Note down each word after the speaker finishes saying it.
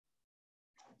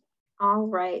All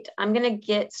right, I'm going to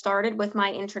get started with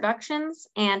my introductions,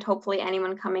 and hopefully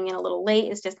anyone coming in a little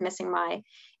late is just missing my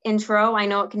intro. I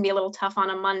know it can be a little tough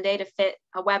on a Monday to fit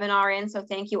a webinar in, so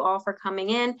thank you all for coming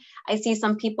in. I see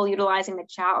some people utilizing the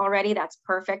chat already. That's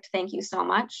perfect. Thank you so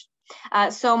much.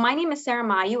 So my name is Sarah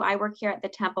Mayu. I work here at the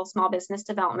Temple Small Business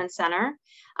Development Center.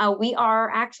 We are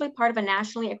actually part of a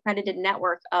nationally accredited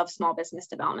network of small business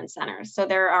development centers. So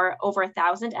there are over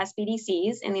 1,000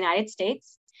 SBDCs in the United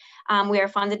States. We are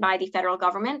funded by the federal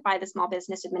government, by the Small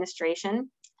Business Administration.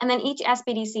 And then each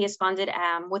SBDC is funded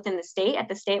within the state at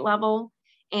the state level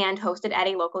and hosted at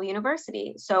a local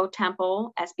university. So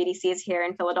Temple SBDC is here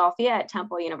in Philadelphia at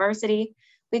Temple University.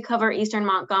 We cover Eastern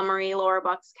Montgomery, Lower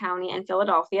Bucks County, and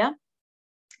Philadelphia.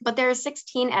 But there are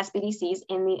 16 SBDCs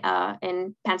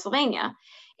in Pennsylvania,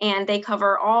 and they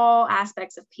cover all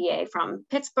aspects of PA, from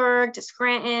Pittsburgh to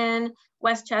Scranton,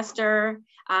 Westchester.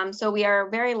 So we are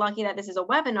very lucky that this is a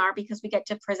webinar because we get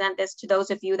to present this to those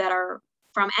of you that are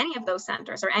from any of those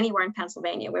centers or anywhere in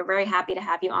Pennsylvania. We're very happy to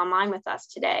have you online with us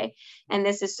today. And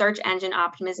this is Search Engine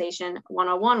Optimization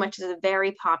 101, which is a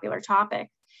very popular topic.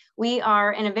 We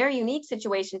are in a very unique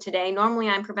situation today. Normally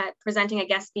I'm presenting a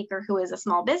guest speaker who is a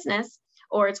small business,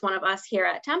 or it's one of us here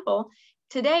at Temple.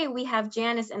 Today we have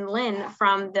Janice and Lynn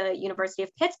from the University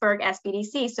of Pittsburgh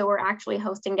SBDC. So we're actually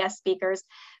hosting guest speakers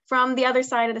from the other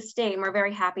side of the state, and we're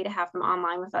very happy to have them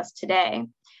online with us today.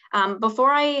 Before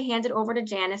I hand it over to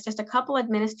Janice, just a couple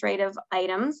administrative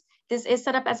items. This is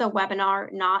set up as a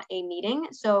webinar, not a meeting.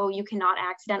 So you cannot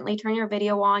accidentally turn your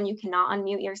video on. You cannot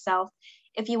unmute yourself.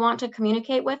 If you want to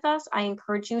communicate with us, I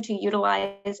encourage you to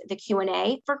utilize the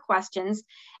Q&A for questions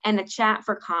and the chat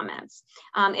for comments.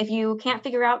 If you can't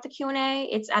figure out the Q&A,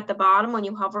 it's at the bottom. When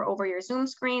you hover over your Zoom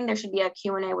screen, there should be a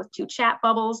Q&A with 2 chat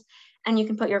bubbles, and you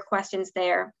can put your questions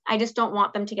there. I just don't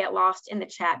want them to get lost in the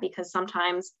chat because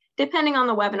sometimes, depending on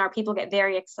the webinar, people get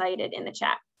very excited in the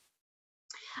chat.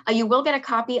 You will get a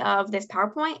copy of this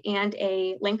PowerPoint and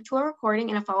a link to a recording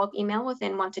and a follow-up email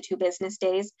within 1 to 2 business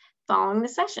days following the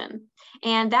session.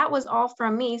 And that was all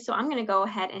from me. So I'm going to go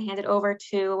ahead and hand it over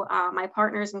to my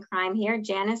partners in crime here,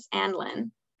 Janice and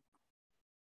Lynn.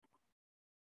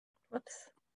 Whoops.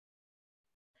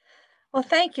 Well,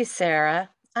 thank you,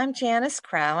 Sarah. I'm Janice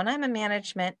Crow, and I'm a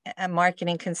management and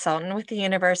marketing consultant with the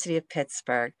University of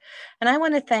Pittsburgh. And I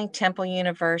want to thank Temple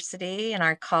University and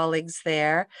our colleagues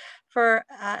there for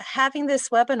having this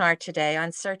webinar today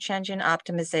on Search Engine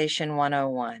Optimization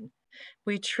 101.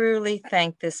 We truly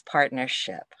thank this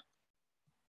partnership.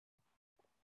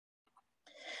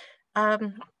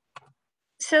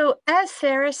 So as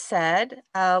Sarah said,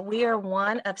 we are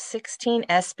one of 16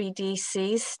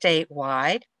 SBDCs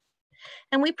statewide,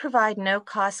 and we provide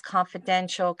no-cost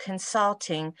confidential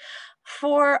consulting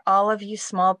for all of you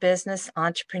small business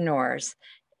entrepreneurs.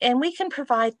 And we can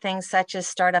provide things such as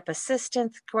startup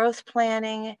assistance, growth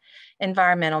planning,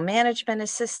 environmental management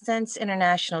assistance,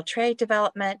 international trade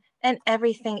development, and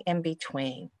everything in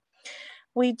between.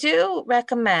 We do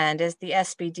recommend as the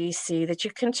SBDC that you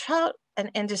consult an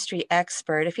industry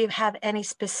expert if you have any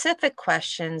specific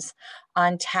questions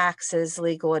on taxes,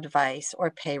 legal advice,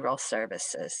 or payroll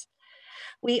services.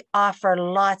 We offer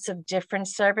lots of different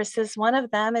services. One of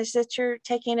them is that you're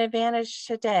taking advantage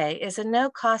today is a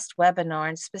no-cost webinar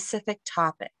on specific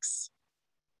topics.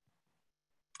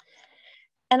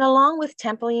 And along with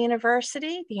Temple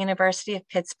University, the University of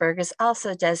Pittsburgh is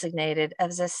also designated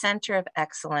as a Center of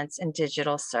Excellence in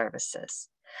Digital Services.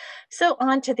 So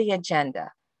on to the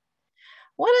agenda.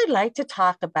 What I'd like to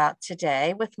talk about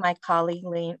today with my colleague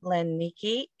Lynn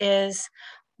Nikki is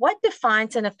what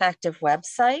defines an effective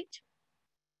website,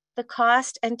 the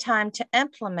cost and time to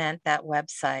implement that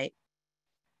website,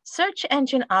 search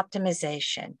engine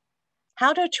optimization,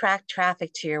 how to attract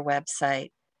traffic to your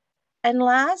website, and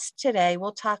last, today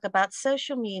we'll talk about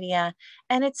social media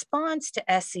and its bonds to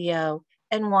SEO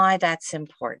and why that's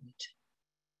important.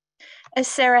 As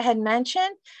Sarah had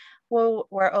mentioned,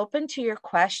 we're open to your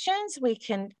questions. We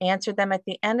can answer them at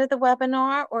the end of the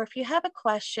webinar, or if you have a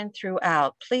question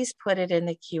throughout, please put it in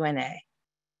the Q&A.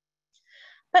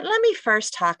 But let me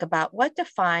first talk about what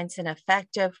defines an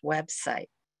effective website.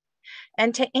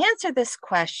 And to answer this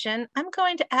question, I'm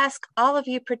going to ask all of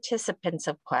you participants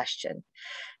a question.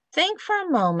 Think for a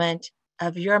moment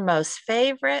of your most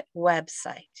favorite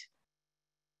website.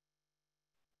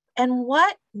 And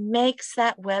what makes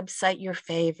that website your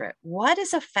favorite? What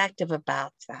is effective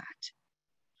about that?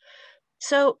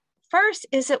 So first,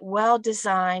 is it well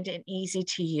designed and easy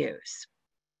to use?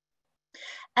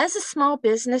 As a small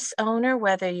business owner,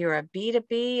 whether you're a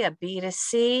B2B, a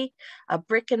B2C, a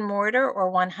brick and mortar, or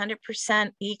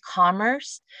 100%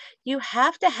 e-commerce, you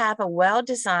have to have a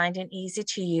well-designed and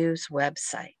easy-to-use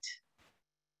website.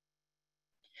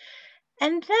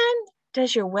 And then,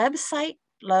 does your website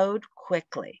load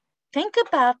quickly? Think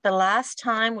about the last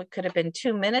time, it could have been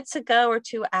 2 minutes ago or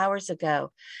 2 hours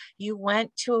ago, you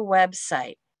went to a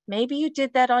website. Maybe you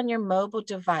did that on your mobile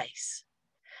device.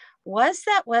 Was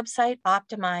that website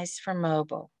optimized for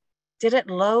mobile? Did it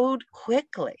load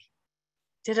quickly?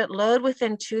 Did it load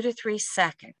within 2 to 3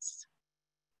 seconds?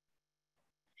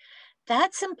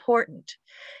 That's important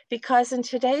because in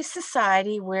today's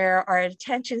society where our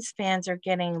attention spans are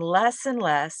getting less and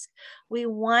less, we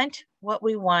want what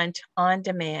we want on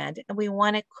demand and we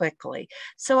want it quickly.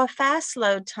 So a fast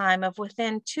load time of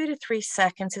within 2 to 3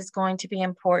 seconds is going to be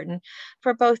important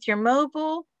for both your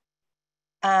mobile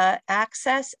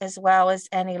access as well as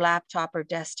any laptop or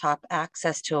desktop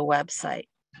access to a website.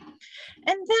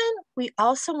 And then we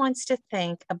also want to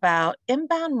think about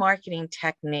inbound marketing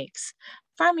techniques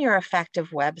from your effective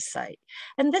website.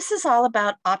 And this is all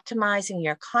about optimizing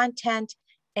your content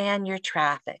and your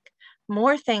traffic.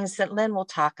 More things that Lynn will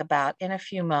talk about in a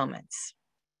few moments.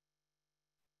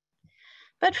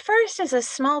 But first, as a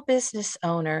small business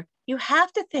owner, you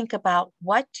have to think about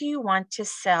what do you want to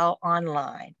sell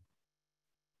online.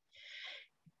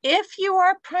 If you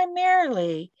are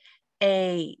primarily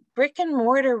a brick and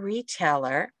mortar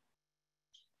retailer,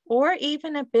 or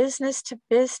even a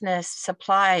business-to-business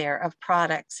supplier of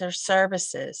products or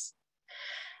services,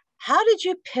 how did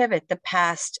you pivot the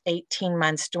past 18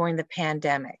 months during the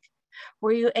pandemic?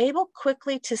 Were you able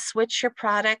quickly to switch your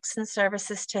products and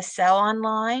services to sell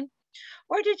online?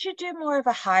 Or did you do more of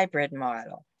a hybrid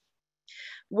model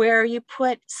where you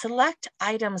put select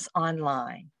items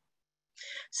online?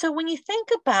 So when you think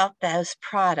about those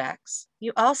products,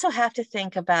 you also have to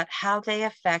think about how they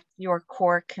affect your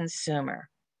core consumer.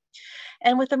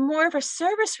 And with a more of a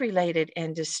service-related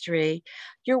industry,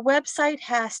 your website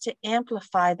has to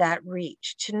amplify that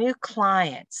reach to new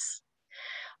clients.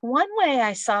 One way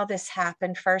I saw this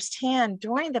happen firsthand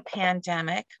during the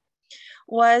pandemic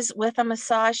was with a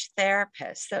massage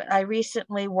therapist that I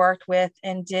recently worked with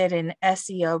and did an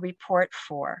SEO report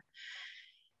for.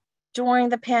 During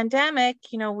the pandemic,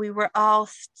 we were all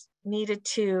needed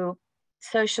to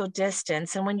social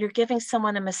distance. And when you're giving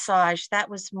someone a massage, that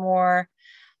was more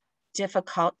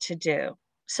difficult to do.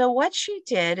 So what she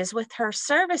did is with her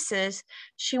services,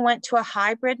 she went to a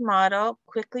hybrid model,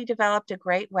 quickly developed a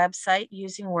great website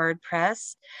using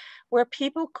WordPress where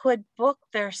people could book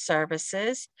their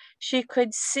services. She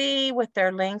could see with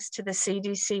their links to the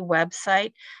CDC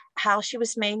website how she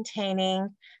was maintaining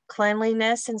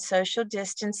cleanliness and social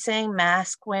distancing,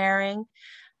 mask wearing,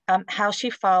 how she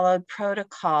followed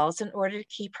protocols in order to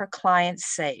keep her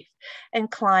clients safe. And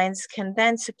clients can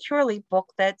then securely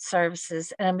book that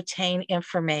services and obtain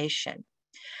information.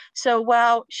 So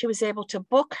while she was able to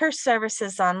book her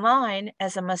services online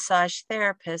as a massage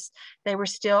therapist, they were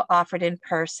still offered in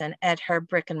person at her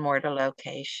brick and mortar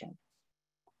location.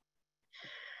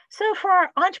 So for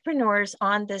our entrepreneurs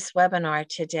on this webinar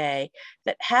today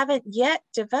that haven't yet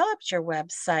developed your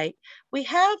website, we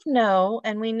know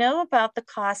about the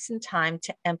cost and time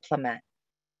to implement.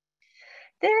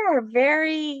 There are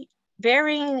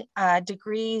varying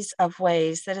degrees of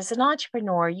ways that as an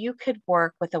entrepreneur, you could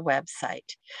work with a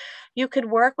website. You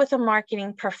could work with a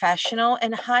marketing professional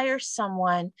and hire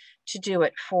someone to do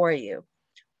it for you.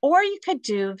 Or you could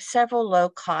do several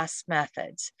low-cost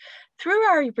methods. Through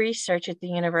our research at the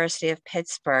University of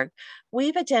Pittsburgh,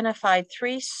 we've identified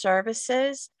 3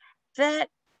 services that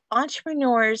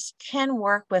entrepreneurs can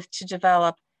work with to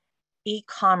develop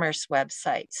e-commerce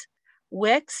websites.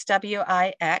 Wix,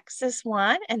 W-I-X is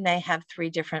one, and they have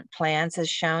 3 different plans as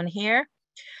shown here.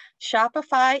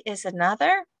 Shopify is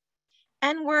another,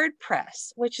 and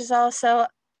WordPress, which is also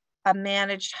a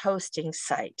managed hosting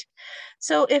site.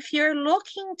 So if you're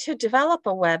looking to develop a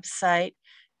website,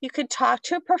 you could talk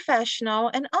to a professional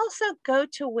and also go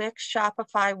to Wix,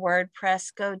 Shopify,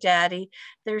 WordPress, GoDaddy.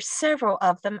 There's several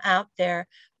of them out there.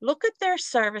 Look at their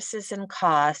services and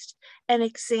cost and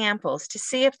examples to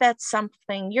see if that's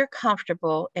something you're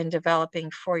comfortable in developing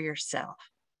for yourself.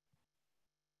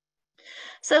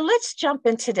 So let's jump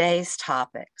in today's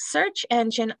topic, search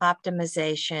engine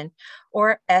optimization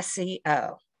or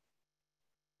SEO.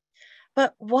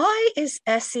 But why is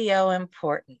SEO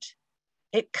important?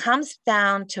 It comes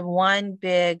down to one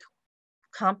big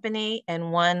company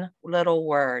and one little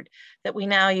word that we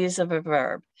now use of a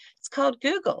verb. It's called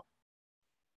Google.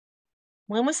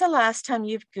 When was the last time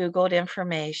you've Googled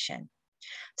information?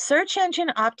 Search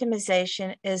engine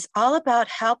optimization is all about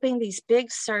helping these big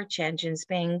search engines,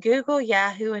 being Google,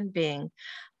 Yahoo, and Bing,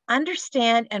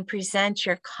 understand and present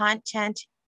your content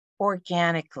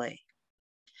organically.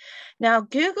 Now,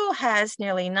 Google has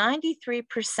nearly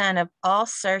 93% of all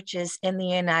searches in the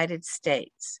United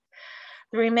States.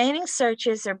 The remaining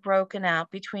searches are broken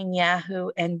out between Yahoo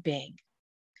and Bing.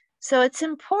 So it's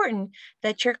important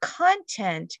that your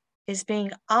content is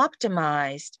being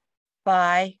optimized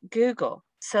by Google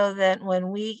so that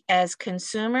when we, as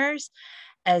consumers,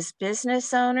 as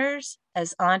business owners,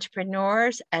 as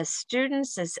entrepreneurs, as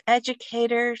students, as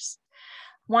educators,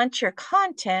 want your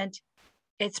content,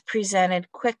 it's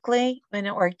presented quickly and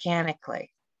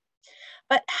organically.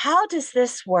 But how does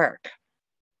this work?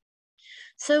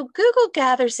 So Google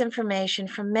gathers information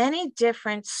from many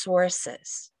different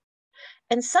sources.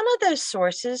 And some of those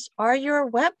sources are your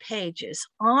web pages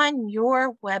on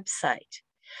your website.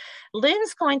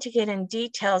 Lynn's going to get in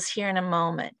details here in a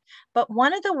moment, but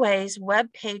one of the ways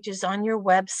web pages on your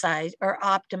website are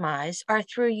optimized are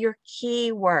through your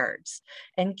keywords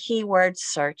and keyword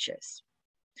searches.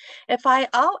 If I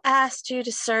asked you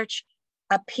to search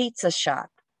a pizza shop,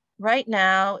 right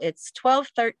now it's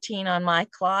 12:13 on my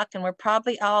clock and we're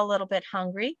probably all a little bit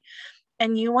hungry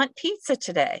and you want pizza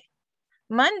today.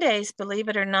 Mondays, believe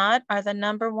it or not, are the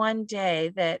 #1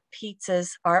 day that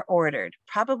pizzas are ordered,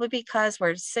 probably because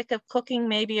we're sick of cooking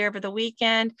maybe over the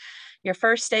weekend, your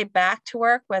first day back to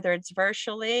work, whether it's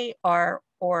virtually or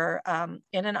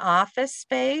in an office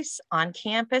space, on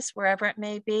campus, wherever it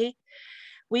may be.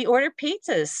 We order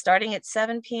pizzas starting at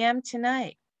 7 p.m.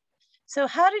 tonight. So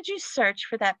how did you search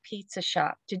for that pizza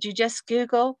shop? Did you just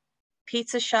Google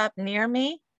pizza shop near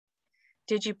me?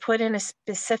 Did you put in a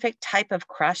specific type of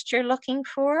crust you're looking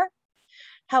for?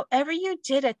 However you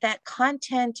did it, that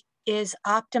content is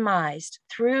optimized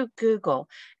through Google,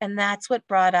 and that's what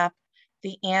brought up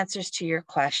the answers to your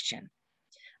question.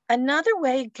 Another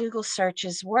way Google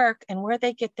searches work and where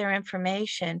they get their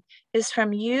information is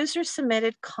from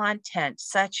user-submitted content,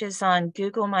 such as on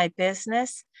Google My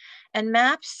Business and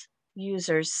Maps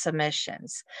users'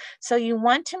 submissions. So you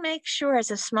want to make sure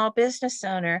as a small business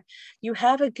owner, you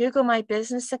have a Google My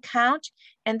Business account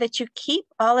and that you keep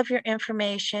all of your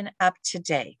information up to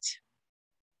date.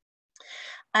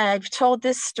 I've told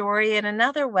this story in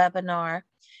another webinar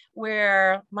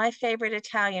where my favorite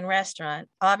Italian restaurant,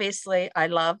 obviously I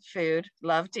love food,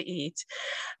 love to eat,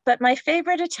 but my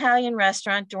favorite Italian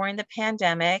restaurant during the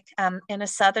pandemic in a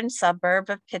southern suburb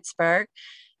of Pittsburgh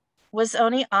was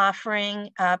only offering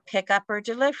pickup or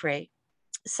delivery.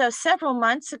 So several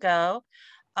months ago,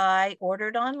 I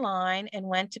ordered online and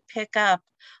went to pick up,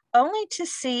 only to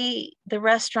see the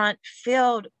restaurant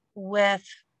filled with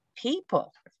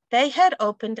people. They had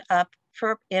opened up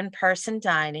for in-person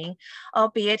dining,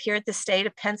 albeit here at the state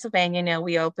of Pennsylvania,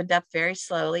 we opened up very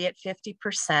slowly at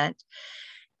 50%.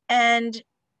 And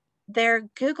their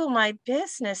Google My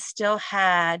Business still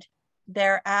had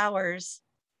their hours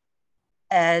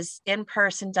as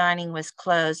in-person dining was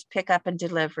closed, pickup and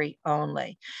delivery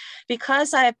only.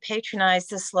 Because I have patronized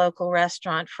this local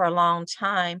restaurant for a long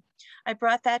time, I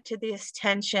brought that to the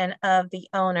attention of the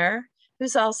owner,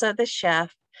 who's also the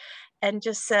chef, and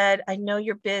just said, I know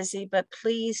you're busy, but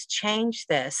please change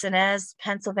this. And as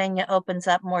Pennsylvania opens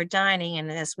up more dining,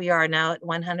 and as we are now at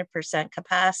 100%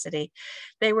 capacity,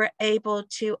 they were able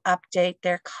to update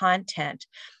their content.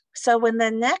 So when the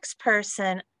next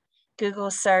person Google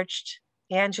searched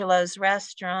Angelo's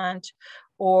restaurant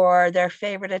or their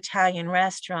favorite Italian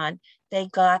restaurant, they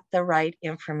got the right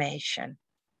information.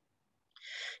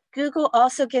 Google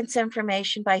also gets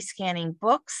information by scanning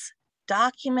books,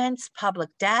 documents, public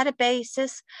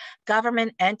databases,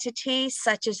 government entities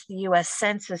such as the US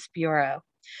Census Bureau.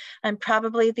 I'm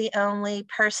probably the only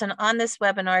person on this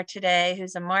webinar today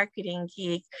who's a marketing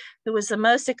geek who was the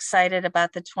most excited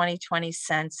about the 2020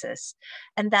 census.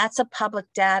 And that's a public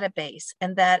database,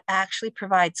 and that actually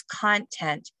provides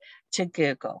content to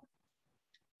Google.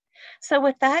 So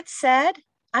with that said,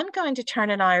 I'm going to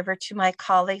turn it over to my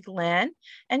colleague, Lynn,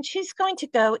 and she's going to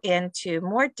go into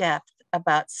more depth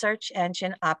about search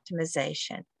engine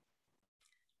optimization.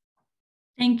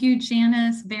 Thank you,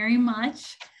 Janice, very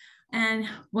much. And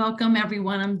welcome,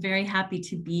 everyone. I'm very happy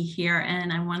to be here.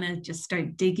 And I want to just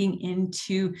start digging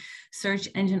into search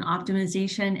engine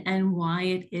optimization and why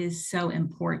it is so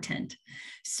important.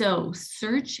 So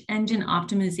search engine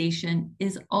optimization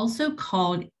is also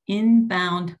called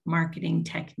inbound marketing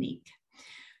technique.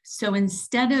 So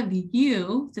instead of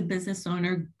you, the business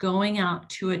owner, going out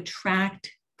to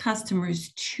attract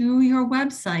customers to your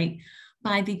website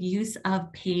by the use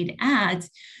of paid ads,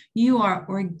 you are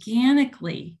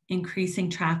organically increasing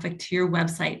traffic to your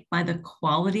website by the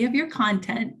quality of your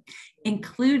content,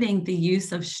 including the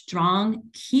use of strong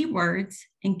keywords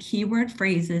and keyword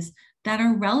phrases that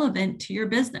are relevant to your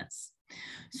business.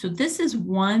 So this is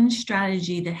one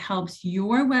strategy that helps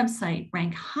your website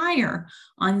rank higher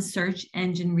on search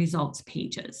engine results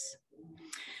pages.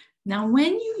 Now,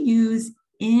 when you use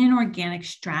inorganic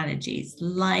strategies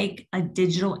like a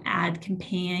digital ad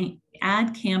campaign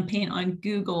on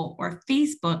Google or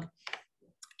Facebook,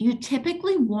 you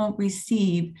typically won't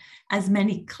receive as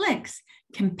many clicks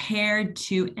compared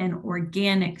to an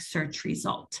organic search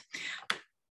result.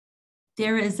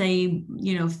 There is a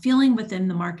feeling within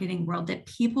the marketing world that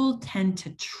people tend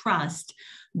to trust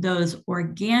those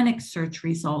organic search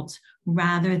results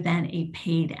rather than a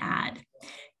paid ad.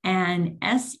 And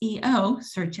SEO,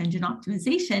 search engine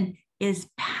optimization, is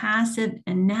passive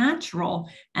and natural.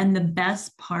 And the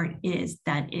best part is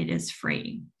that it is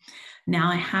free. Now,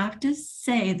 I have to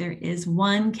say there is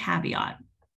one caveat,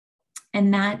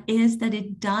 and that is that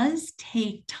it does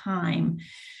take time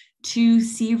to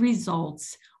see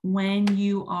results when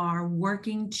you are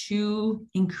working to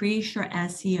increase your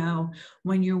SEO,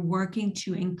 when you're working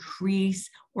to increase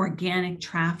organic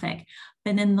traffic.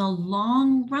 But in the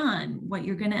long run, what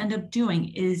you're going to end up doing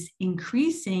is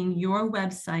increasing your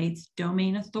website's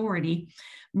domain authority,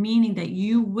 meaning that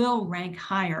you will rank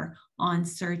higher on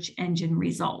search engine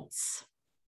results.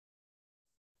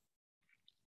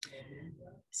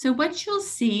 So what you'll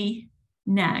see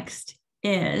next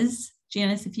is,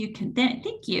 Janice, if you can,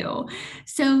 thank you.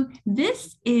 So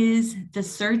this is the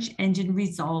search engine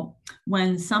result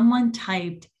when someone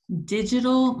typed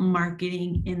digital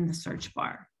marketing in the search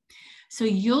bar. So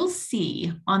you'll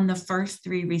see on the first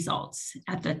three results,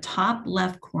 at the top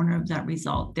left corner of that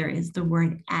result, there is the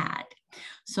word ad.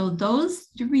 So those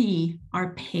three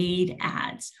are paid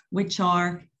ads, which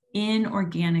are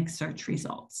inorganic search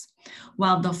results,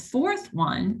 while the fourth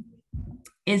one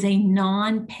is a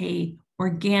non-paid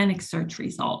organic search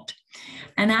result.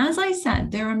 And as I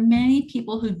said, there are many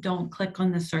people who don't click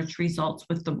on the search results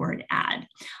with the word ad.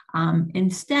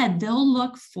 Instead, they'll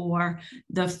look for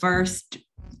the first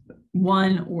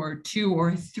one or two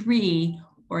or three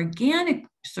organic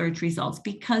search results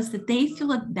because that they feel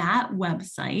that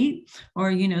website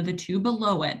or the two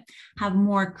below it have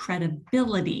more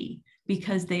credibility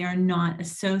because they are not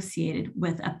associated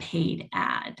with a paid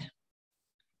ad.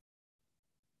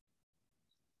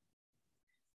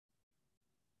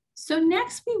 So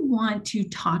next we want to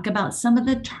talk about some of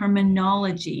the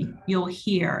terminology you'll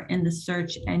hear in the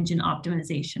search engine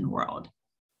optimization world.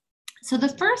 So the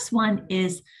first one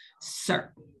is SERP,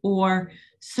 or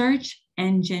search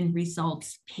engine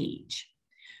results page.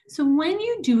 So when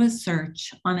you do a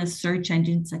search on a search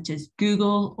engine such as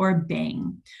Google or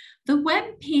Bing, the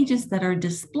web pages that are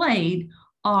displayed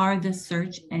are the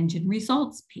search engine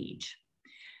results page.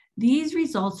 These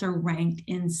results are ranked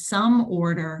in some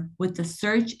order, with the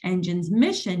search engine's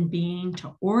mission being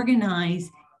to organize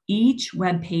each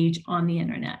web page on the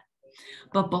internet.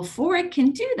 But before it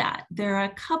can do that, there are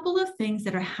a couple of things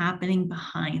that are happening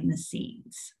behind the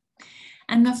scenes.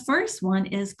 And the first one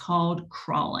is called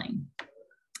crawling.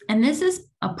 And this is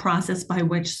a process by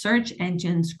which search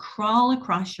engines crawl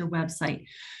across your website,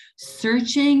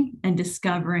 searching and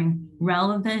discovering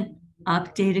relevant,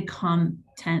 updated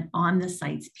content on the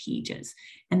site's pages.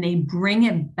 And they bring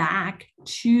it back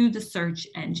to the search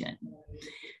engine.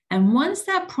 And once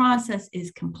that process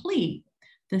is complete,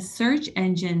 the search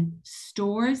engine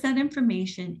stores that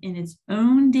information in its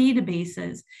own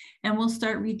databases and will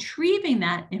start retrieving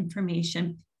that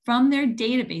information from their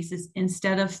databases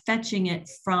instead of fetching it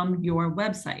from your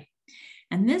website.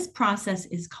 And this process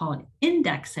is called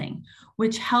indexing,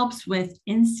 which helps with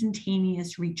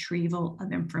instantaneous retrieval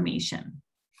of information.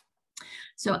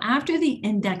 So after the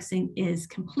indexing is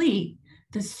complete,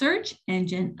 the search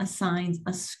engine assigns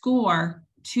a score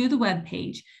to the web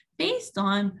page based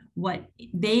on what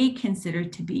they consider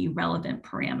to be relevant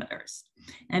parameters.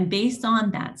 And based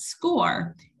on that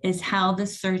score is how the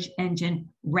search engine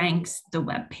ranks the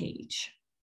web page.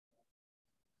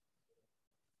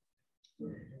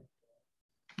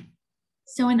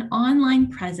 So an online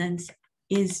presence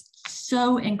is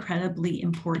so incredibly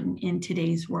important in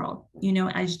today's world.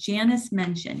 As Janice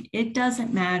mentioned, it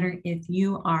doesn't matter if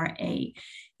you are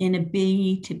in a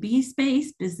B2B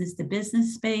space, business to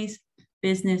business space,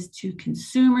 business to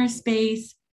consumer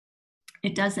space.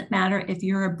 It doesn't matter if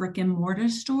you're a brick and mortar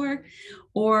store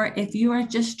or if you are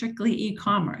just strictly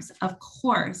e-commerce. Of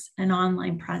course, an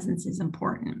online presence is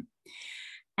important.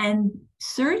 And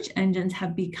search engines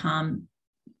have become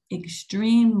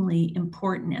extremely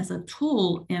important as a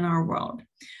tool in our world.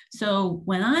 So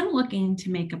when I'm looking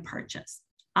to make a purchase,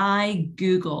 I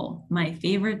Google my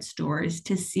favorite stores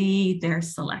to see their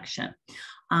selection.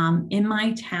 In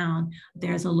my town,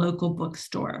 there's a local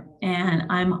bookstore, and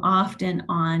I'm often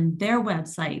on their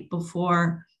website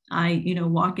before I,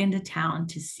 walk into town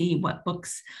to see what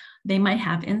books they might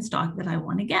have in stock that I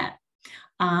want to get.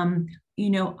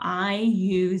 I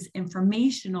use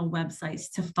informational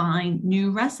websites to find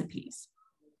new recipes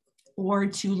or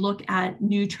to look at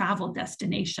new travel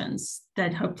destinations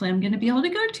that hopefully I'm going to be able to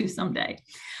go to someday.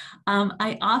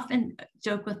 I often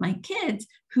joke with my kids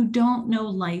who don't know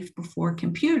life before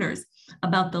computers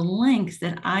about the links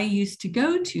that I used to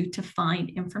go to find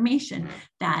information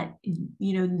that,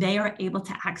 they are able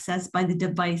to access by the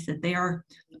device that they are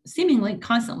seemingly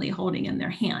constantly holding in their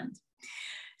hand.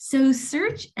 So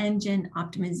search engine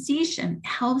optimization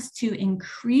helps to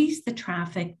increase the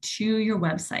traffic to your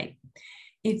website.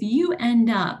 If you end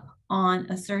up on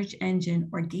a search engine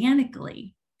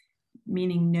organically,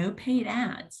 meaning no paid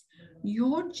ads,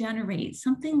 you'll generate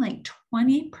something like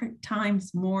 20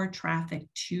 times more traffic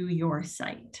to your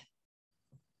site.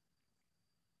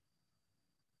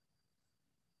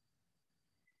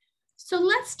 So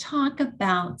let's talk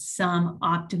about some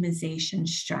optimization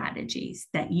strategies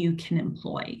that you can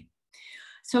employ.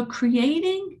 So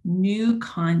creating new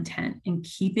content and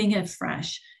keeping it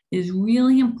fresh is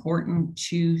really important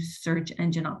to search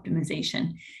engine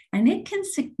optimization, and it can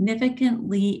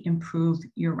significantly improve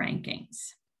your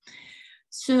rankings.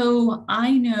 So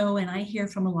I know, and I hear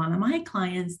from a lot of my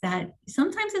clients that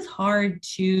sometimes it's hard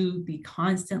to be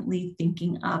constantly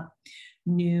thinking up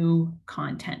new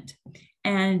content.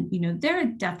 And, there are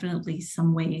definitely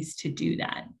some ways to do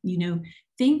that.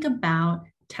 Think about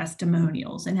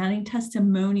testimonials and adding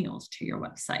testimonials to your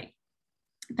website.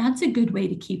 That's a good way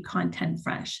to keep content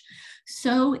fresh.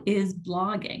 So is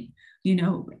blogging.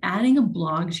 Adding a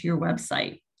blog to your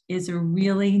website is a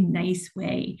really nice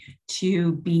way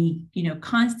to be,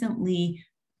 constantly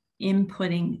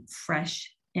inputting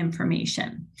fresh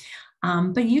information.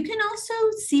 But you can also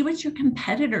see what your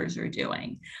competitors are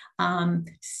doing.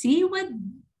 See what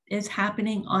is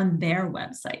happening on their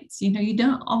websites. You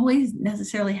don't always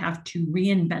necessarily have to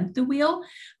reinvent the wheel,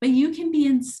 but you can be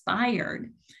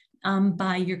inspired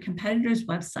by your competitor's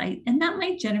website, and that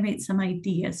might generate some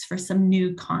ideas for some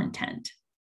new content.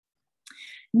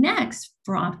 Next,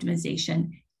 for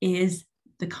optimization is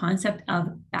the concept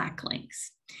of backlinks.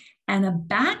 And a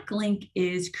backlink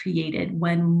is created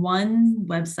when one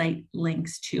website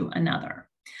links to another.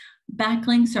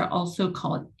 Backlinks are also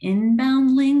called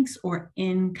inbound links or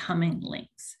incoming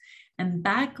links. And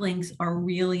backlinks are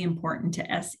really important to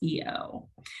SEO.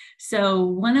 So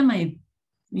one of my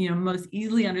most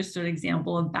easily understood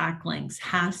example of backlinks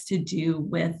has to do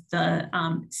with the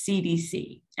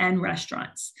CDC and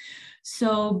restaurants.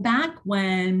 So back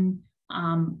when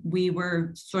we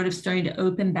were sort of starting to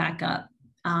open back up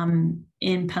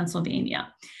in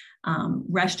Pennsylvania,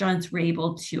 restaurants were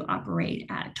able to operate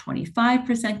at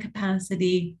 25%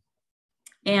 capacity.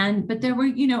 But there were,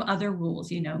 other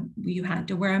rules, you had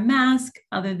to wear a mask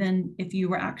other than if you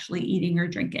were actually eating or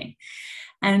drinking.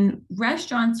 And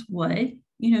restaurants would,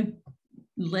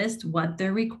 list what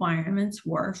their requirements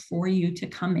were for you to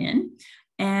come in.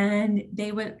 And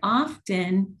they would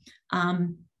often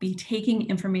be taking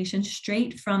information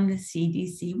straight from the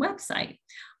CDC website,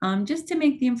 just to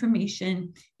make the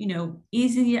information,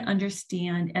 easy to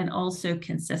understand and also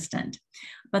consistent.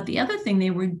 But the other thing they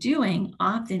were doing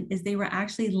often is they were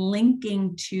actually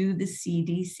linking to the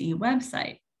CDC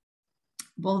website.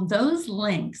 Well, those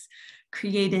links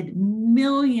created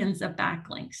millions of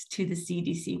backlinks to the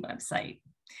CDC website.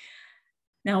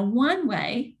 Now, one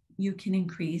way you can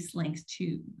increase backlinks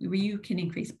to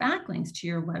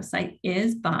your website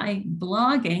is by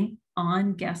blogging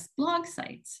on guest blog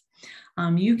sites.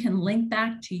 You can link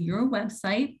back to your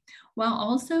website while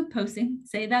also posting,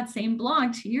 say, that same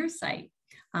blog to your site.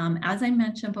 As I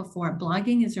mentioned before,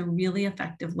 blogging is a really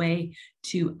effective way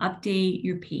to update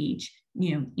your page,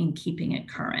 in keeping it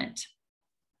current.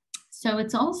 So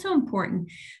it's also important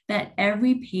that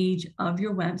every page of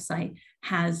your website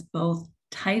has both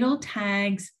title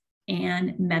tags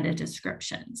and meta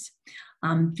descriptions.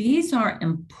 These are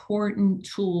important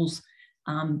tools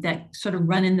that sort of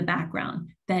run in the background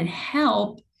that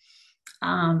help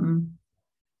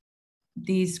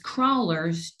these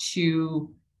crawlers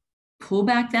to pull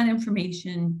back that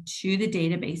information to the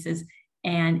databases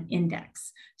and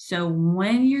index. So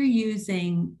when you're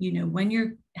using, when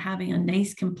you're having a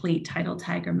nice complete title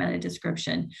tag or meta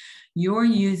description, you're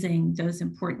using those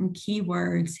important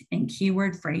keywords and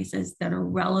keyword phrases that are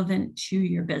relevant to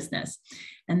your business.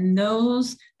 And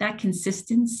that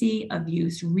consistency of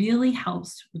use really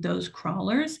helps with those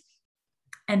crawlers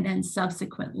and then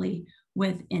subsequently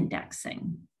with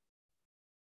indexing.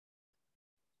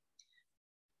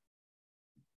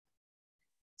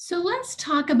 So let's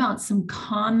talk about some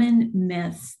common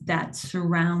myths that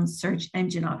surround search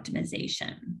engine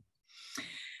optimization.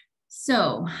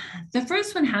 So the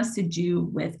first one has to do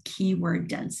with keyword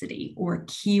density or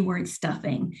keyword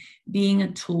stuffing being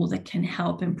a tool that can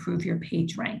help improve your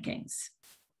page rankings.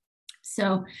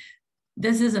 So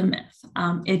this is a myth.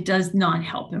 It does not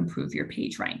help improve your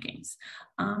page rankings.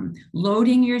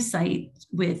 Loading your site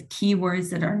with keywords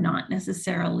that are not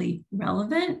necessarily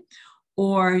relevant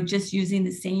or just using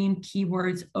the same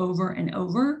keywords over and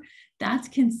over, that's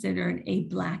considered a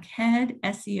blackhead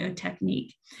SEO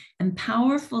technique. And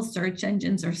powerful search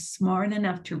engines are smart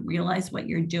enough to realize what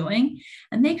you're doing,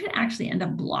 and they could actually end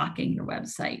up blocking your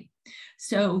website.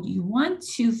 So you want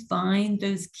to find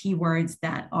those keywords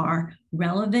that are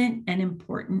relevant and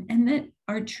important and that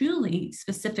are truly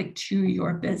specific to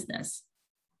your business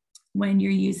when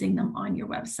you're using them on your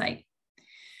website.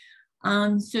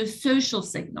 So social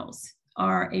signals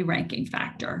are a ranking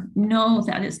factor. No,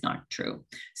 that is not true.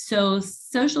 So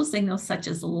social signals such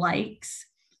as likes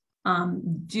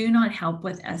do not help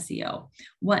with SEO.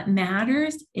 What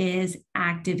matters is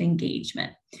active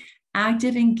engagement.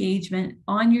 Active engagement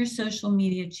on your social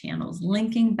media channels,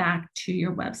 linking back to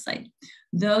your website.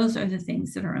 Those are the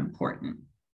things that are important.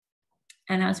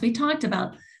 And as we talked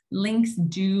about, links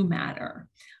do matter.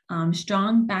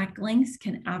 Strong backlinks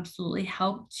can absolutely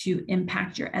help to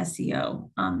impact your SEO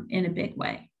in a big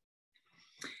way.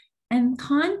 And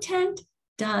content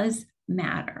does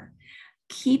matter.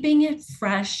 Keeping it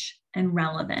fresh and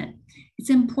relevant. It's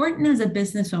important as a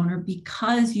business owner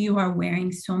because you are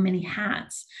wearing so many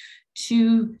hats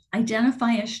to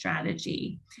identify a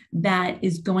strategy that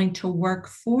is going to work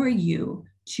for you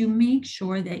to make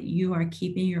sure that you are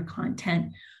keeping your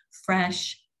content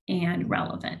fresh and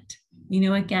relevant.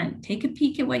 Again, take a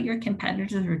peek at what your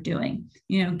competitors are doing,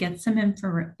 get some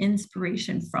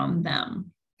inspiration from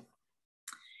them.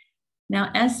 Now,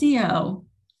 SEO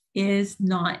is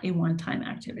not a one-time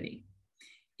activity.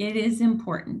 It is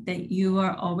important that you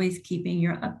are always keeping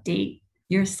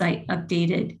your site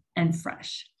updated and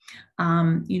fresh.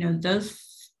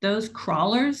 Those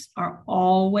crawlers are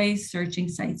always searching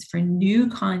sites for new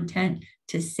content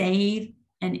to save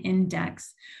and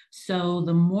index. So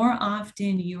the more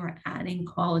often you are adding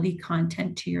quality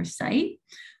content to your site,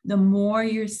 the more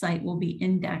your site will be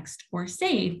indexed or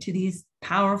saved to these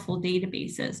powerful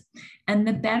databases, and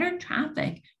the better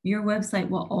traffic your website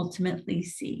will ultimately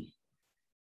see.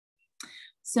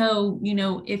 So,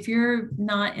 if you're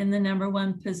not in the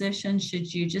 #1 position,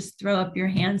 should you just throw up your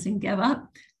hands and give up?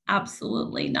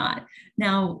 Absolutely not.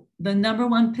 Now, the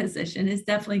 #1 position is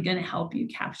definitely going to help you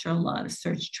capture a lot of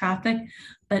search traffic,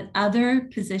 but other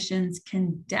positions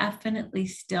can definitely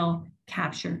still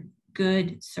capture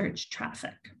good search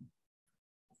traffic.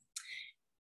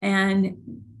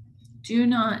 And do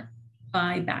not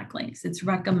buy backlinks. It's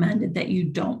recommended that you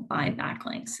don't buy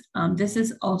backlinks. This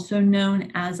is also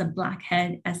known as a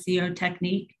blackhead SEO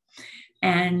technique.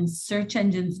 And search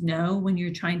engines know when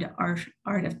you're trying to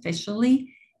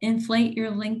artificially inflate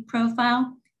your link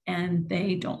profile, and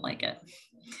they don't like it.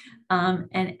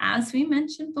 And as we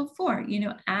mentioned before,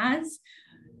 ads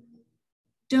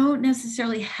don't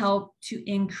necessarily help to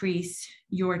increase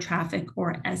your traffic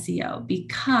or SEO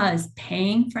because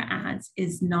paying for ads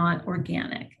is not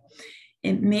organic.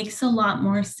 It makes a lot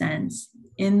more sense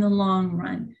in the long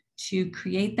run to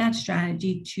create that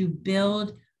strategy to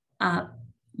build up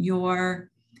your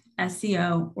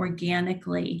SEO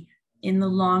organically. In the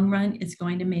long run, it's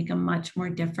going to make a much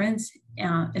more difference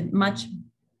and much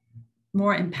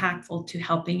more impactful to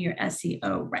helping your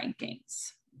SEO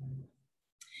rankings.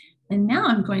 And now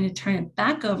I'm going to turn it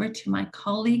back over to my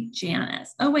colleague,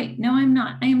 Janice. Oh, wait, no, I'm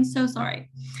not. I am so sorry.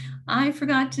 I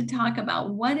forgot to talk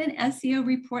about what an SEO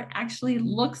report actually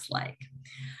looks like.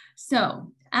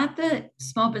 So at the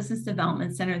Small Business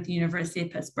Development Center at the University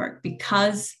of Pittsburgh,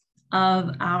 because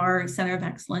of our Center of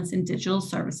Excellence in Digital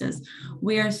Services,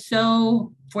 we are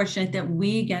so fortunate that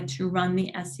we get to run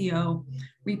the SEO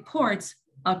reports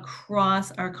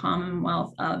across our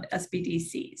Commonwealth of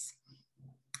SBDCs.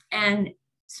 And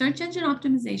search engine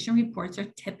optimization reports are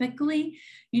typically,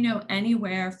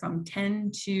 anywhere from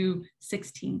 10 to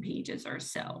 16 pages or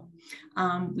so.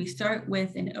 We start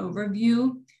with an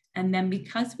overview, and then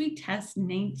because we test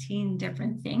 19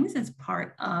 different things as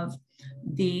part of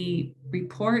the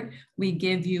report, we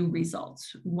give you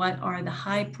results. What are the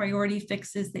high priority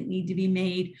fixes that need to be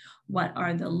made? What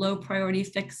are the low priority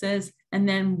fixes? And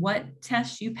then what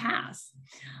tests you pass?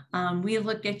 We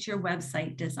look at your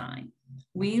website design.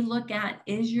 We look at,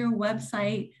 is your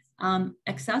website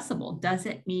accessible? Does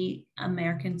it meet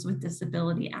Americans with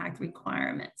Disability Act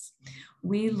requirements?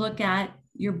 We look at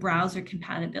your browser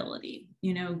compatibility.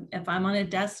 You know, if I'm on a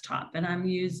desktop and I'm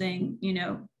using, you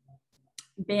know,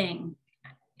 Bing,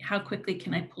 how quickly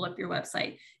can I pull up your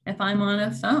website? If I'm on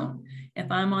a phone, if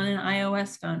I'm on an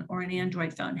iOS phone or an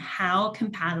Android phone, how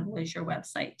compatible is your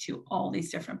website to all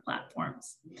these different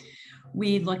platforms?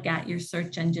 We look at your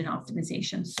search engine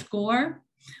optimization score.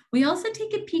 We also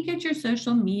take a peek at your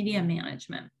social media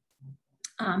management.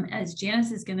 As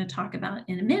Janice is going to talk about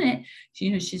in a minute,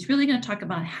 you know, she's really going to talk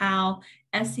about how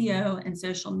SEO and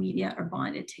social media are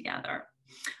bonded together.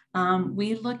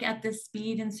 We look at the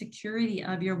speed and security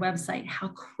of your website, how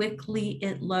quickly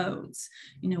it loads.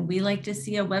 You know, we like to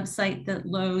see a website that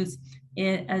loads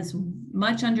it as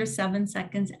much under 7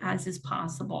 seconds as is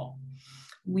possible.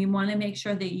 We want to make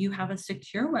sure that you have a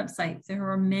secure website. There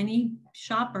are many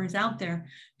shoppers out there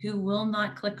who will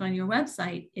not click on your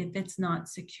website if it's not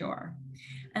secure.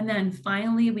 And then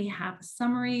finally, we have a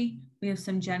summary. We have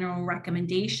some general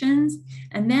recommendations.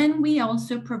 And then we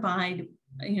also provide,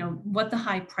 you know, what the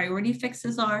high priority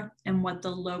fixes are and what the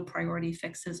low priority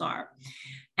fixes are.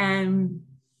 And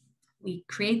we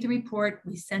create the report,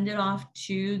 we send it off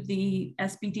to the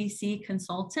SBDC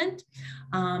consultant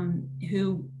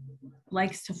who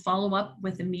likes to follow up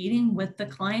with a meeting with the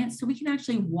client so we can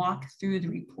actually walk through the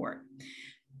report.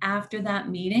 After that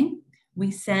meeting,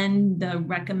 we send the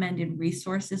recommended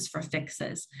resources for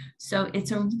fixes. So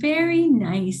it's a very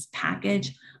nice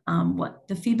package. What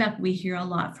the feedback we hear a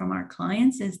lot from our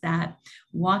clients is that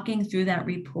walking through that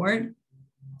report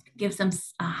gives them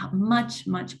a much,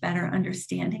 much better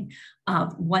understanding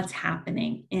of what's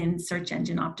happening in search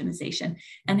engine optimization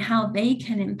and how they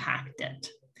can impact it.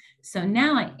 So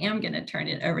now I am going to turn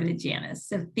it over to Janice.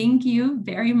 So thank you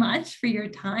very much for your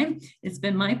time. It's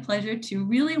been my pleasure to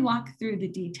really walk through the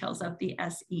details of the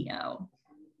SEO.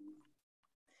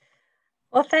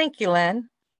 Well, thank you, Lynn.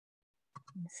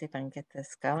 Let's see if I can get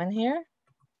this going here.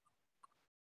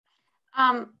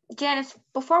 Janice,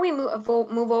 before we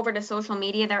move over to social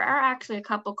media, there are actually a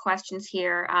couple questions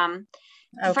here.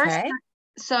 Okay. First,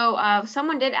 so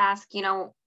someone did ask, you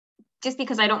know, just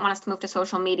because I don't want us to move to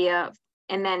social media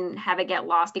and then have it get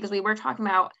lost, because we were talking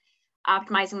about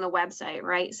optimizing the website,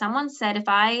 right? Someone said, if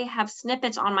I have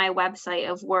snippets on my website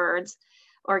of words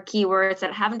or keywords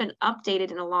that haven't been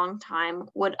updated in a long time,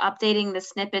 would updating the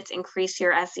snippets increase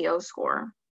your SEO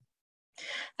score?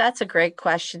 That's a great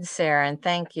question, Sarah, and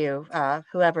thank you,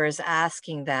 whoever is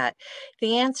asking that.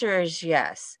 The answer is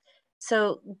yes.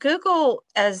 So Google,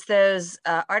 as those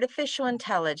artificial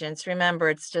intelligence, remember,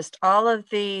 it's just all of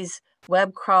these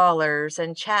web crawlers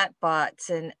and chat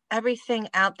bots and everything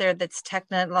out there that's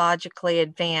technologically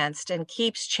advanced and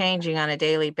keeps changing on a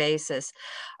daily basis,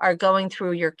 are going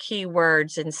through your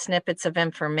keywords and snippets of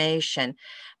information.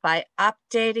 By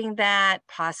updating that,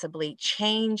 possibly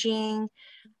changing,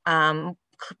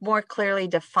 more clearly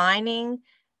defining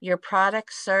your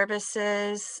products,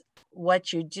 services,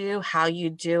 what you do, how you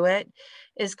do it,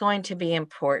 is going to be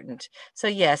important. So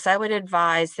yes, I would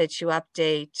advise that you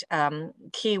update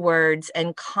keywords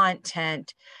and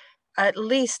content at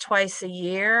least twice a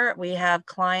year. We have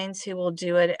clients who will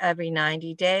do it every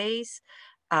 90 days,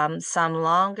 some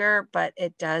longer, but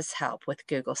it does help with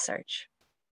Google search.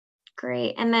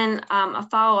 Great. And then a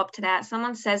follow-up to that,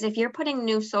 someone says, if you're putting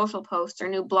new social posts or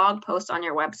new blog posts on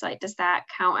your website, does that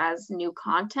count as new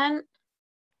content?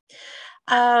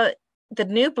 The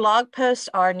new blog posts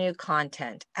are new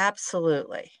content,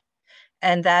 absolutely.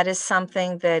 And that is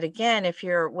something that, again, if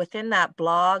you're within that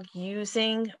blog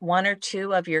using one or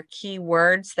two of your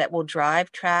keywords that will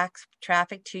drive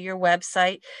traffic to your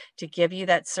website to give you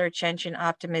that search engine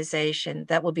optimization,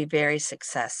 that will be very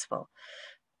successful.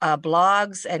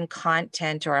 Blogs and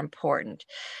content are important.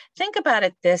 Think about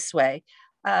it this way.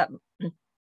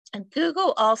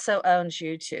 Google also owns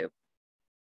YouTube.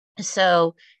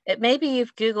 So maybe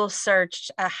you've Google searched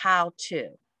a how to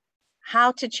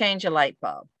change a light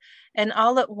bulb. And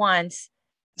all at once,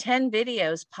 10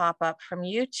 videos pop up from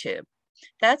YouTube.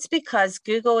 That's because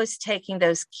Google is taking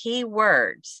those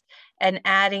keywords and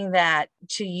adding that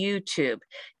to YouTube.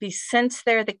 Since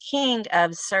they're the king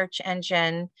of search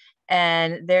engine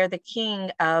and they're the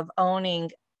king of owning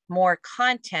more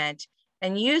content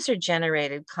and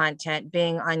user-generated content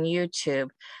being on YouTube,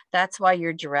 that's why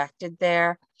you're directed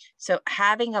there. So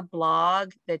having a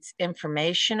blog that's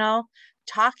informational,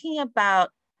 talking about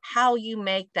how you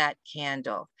make that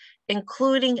candle,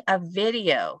 including a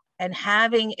video and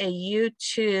having a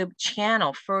YouTube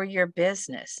channel for your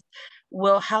business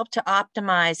will help to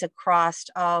optimize across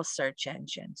all search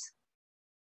engines.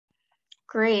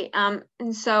 Great. And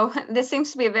so this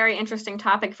seems to be a very interesting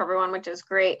topic for everyone, which is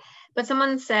great. But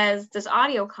someone says, does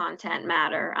audio content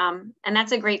matter? And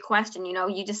that's a great question. You know,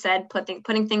 you just said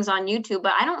putting things on YouTube,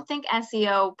 but I don't think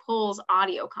SEO pulls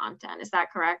audio content. Is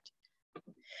that correct?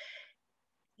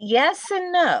 Yes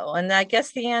and no. And I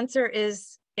guess the answer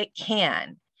is it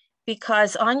can.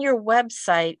 Because on your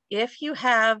website, if you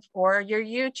have, or your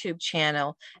YouTube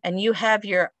channel, and you have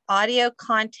your audio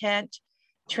content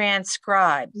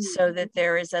transcribed so that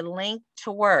there is a link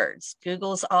to words.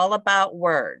 Google's all about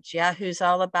words. Yahoo's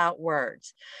all about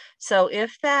words. So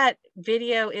if that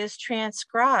video is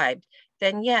transcribed,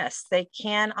 then yes, they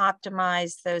can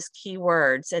optimize those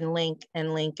keywords and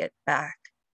link it back.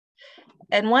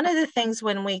 And one of the things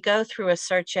when we go through a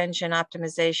search engine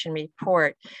optimization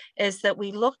report is that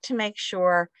we look to make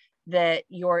sure that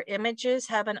your images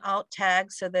have an alt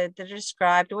tag so that they're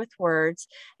described with words,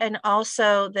 and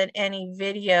also that any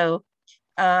video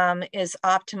is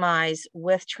optimized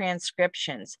with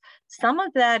transcriptions. Some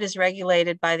of that is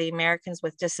regulated by the Americans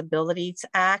with Disabilities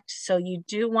Act. So you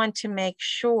do want to make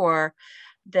sure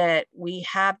that we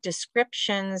have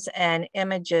descriptions and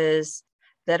images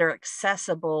that are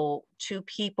accessible to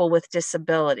people with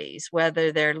disabilities,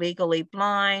 whether they're legally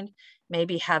blind,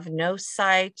 maybe have no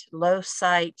sight, low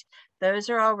sight. Those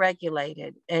are all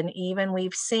regulated. And even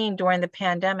we've seen during the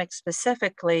pandemic,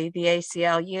 specifically the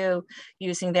ACLU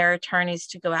using their attorneys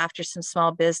to go after some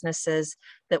small businesses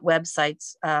that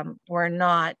websites were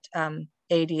not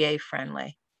ADA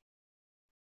friendly.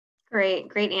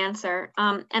 Great answer.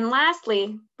 And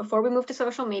lastly, before we move to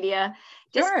social media,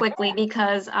 just quickly,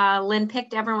 because Lynn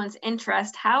picked everyone's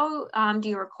interest, how do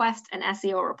you request an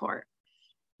SEO report?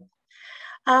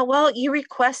 Well, you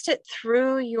request it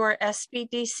through your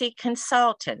SBDC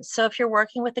consultant. So if you're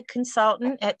working with a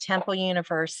consultant at Temple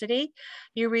University,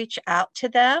 you reach out to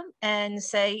them and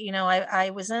say, you know, I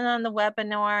was in on the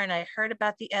webinar and I heard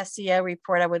about the SEO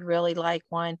report. I would really like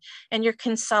one. And your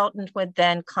consultant would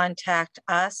then contact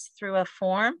us through a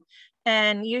form.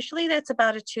 And usually that's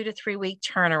about a 2 to 3 week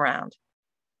turnaround.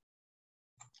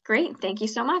 Great. Thank you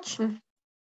so much.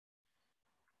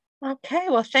 Okay,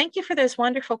 well, thank you for those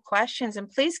wonderful questions, and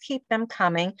please keep them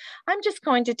coming. I'm just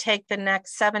going to take the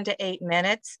next 7 to 8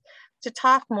 minutes to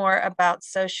talk more about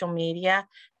social media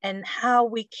and how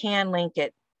we can link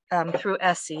it through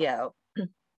SEO.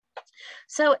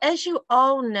 So as you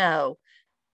all know,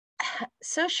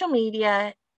 social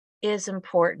media is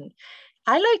important.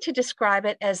 I like to describe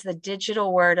it as the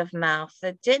digital word of mouth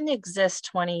that didn't exist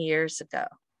 20 years ago.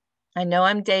 I know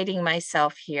I'm dating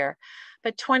myself here,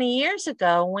 but 20 years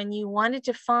ago, when you wanted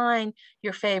to find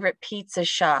your favorite pizza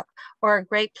shop or a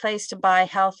great place to buy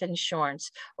health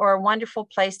insurance or a wonderful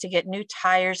place to get new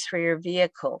tires for your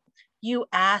vehicle, you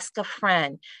asked a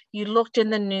friend, you looked in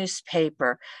the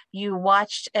newspaper, you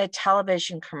watched a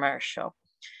television commercial.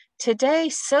 Today,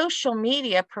 social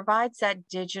media provides that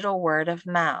digital word of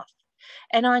mouth.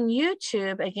 And on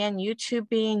YouTube, again, YouTube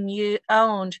being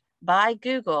owned by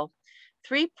Google,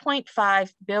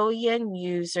 3.5 billion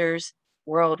users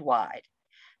worldwide.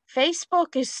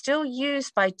 Facebook is still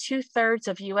used by 2/3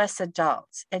 of US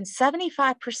adults, and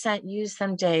 75% use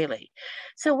them daily.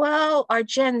 So while our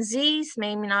Gen Zs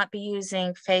may not be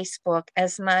using Facebook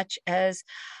as much as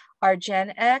our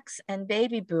Gen X and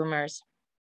baby boomers,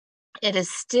 it is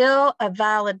still a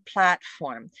valid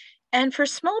platform. And for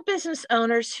small business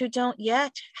owners who don't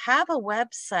yet have a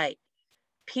website,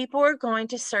 people are going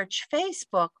to search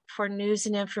Facebook for news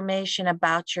and information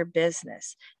about your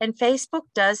business. And Facebook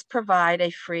does provide a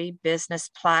free business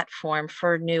platform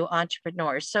for new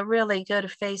entrepreneurs. So really go to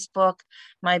Facebook,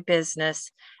 My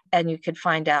Business, and you could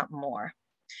find out more.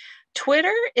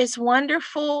 Twitter is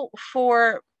wonderful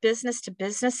for business to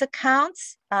business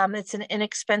accounts. It's an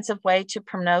inexpensive way to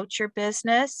promote your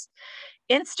business.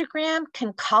 Instagram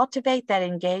can cultivate that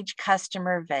engaged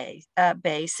customer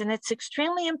base, and it's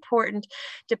extremely important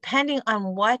depending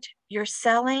on what you're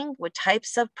selling, what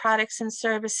types of products and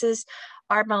services.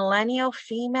 Our millennial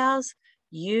females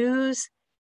use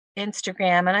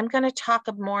Instagram, and I'm going to talk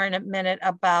more in a minute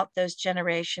about those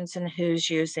generations and who's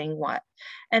using what.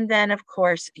 And then, of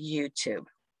course, YouTube.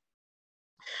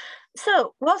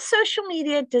 So while social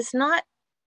media does not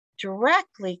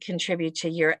directly contribute to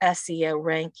your SEO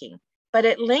ranking, but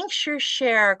it links your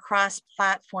share across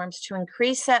platforms to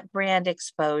increase that brand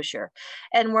exposure.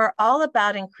 And we're all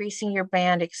about increasing your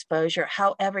brand exposure,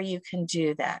 however you can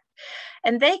do that.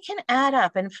 And they can add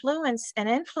up, influence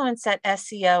that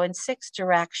SEO in 6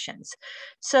 directions.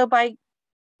 So by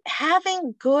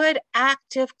having good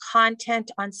active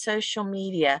content on social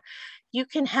media, you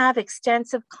can have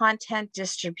extensive content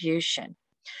distribution.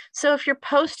 So if you're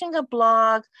posting a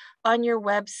blog on your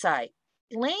website,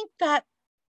 link that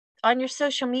on your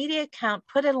social media account,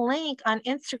 put a link on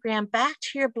Instagram back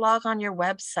to your blog on your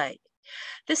website.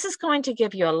 This is going to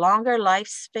give you a longer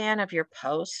lifespan of your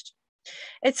post.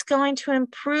 It's going to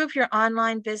improve your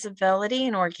online visibility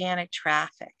and organic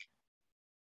traffic.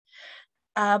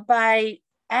 By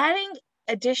adding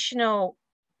additional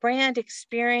brand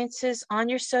experiences on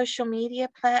your social media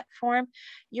platform,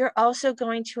 you're also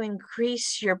going to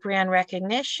increase your brand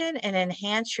recognition and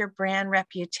enhance your brand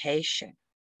reputation.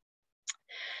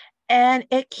 And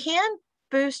it can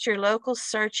boost your local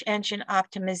search engine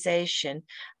optimization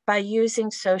by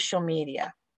using social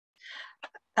media.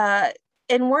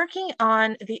 In working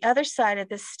on the other side of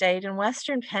the state in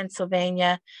Western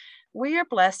Pennsylvania, we are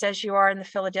blessed, as you are in the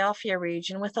Philadelphia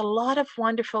region, with a lot of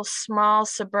wonderful small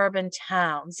suburban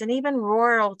towns and even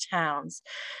rural towns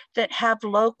that have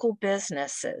local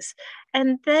businesses.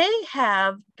 And they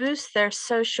have boosted their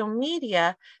social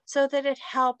media so that it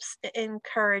helps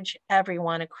encourage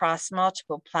everyone across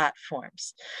multiple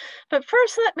platforms. But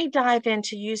first, let me dive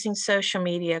into using social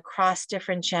media across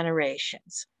different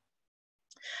generations.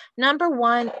 Number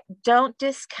one, don't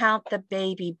discount the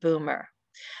baby boomer.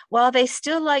 While they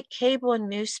still like cable and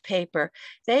newspaper,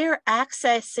 they are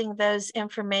accessing those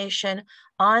information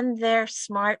on their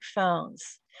smartphones.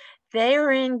 They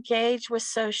are engaged with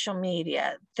social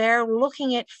media. They're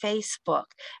looking at Facebook,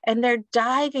 and they're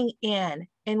diving in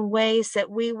ways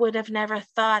that we would have never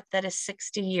thought that a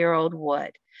 60-year-old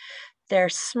would. They're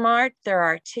smart, they're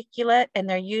articulate, and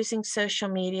they're using social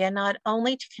media not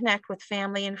only to connect with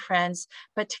family and friends,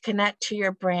 but to connect to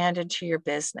your brand and to your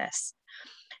business.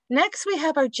 Next, we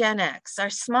have our Gen X, our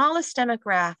smallest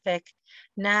demographic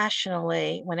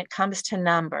nationally when it comes to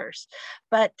numbers,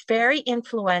 but very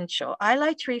influential. I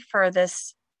like to refer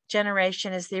this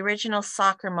generation as the original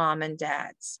soccer mom and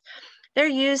dads. They're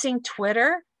using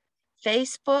Twitter,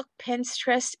 Facebook,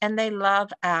 Pinterest, and they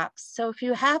love apps. So if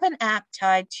you have an app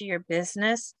tied to your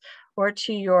business or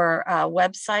to your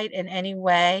website in any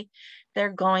way,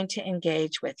 they're going to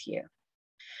engage with you.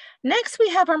 Next, we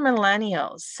have our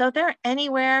millennials. So they're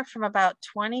anywhere from about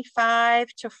 25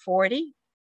 to 40.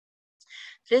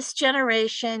 This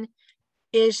generation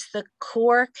is the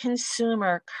core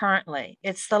consumer currently.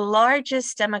 It's the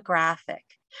largest demographic.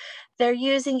 They're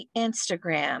using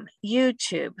Instagram,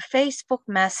 YouTube, Facebook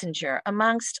Messenger,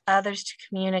 amongst others, to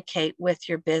communicate with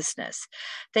your business.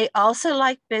 They also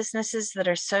like businesses that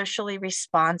are socially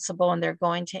responsible, and they're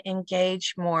going to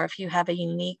engage more if you have a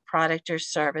unique product or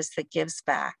service that gives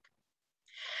back.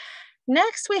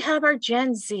 Next, we have our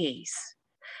Gen Zs.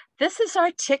 This is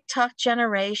our TikTok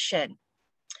generation.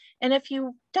 And if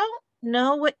you don't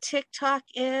know what TikTok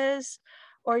is,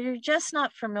 or you're just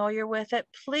not familiar with it,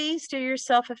 please do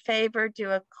yourself a favor, do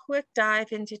a quick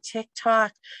dive into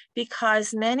TikTok,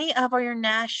 because many of your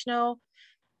national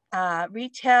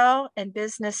retail and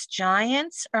business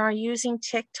giants are using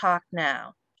TikTok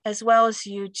now, as well as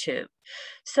YouTube.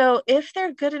 So if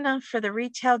they're good enough for the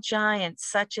retail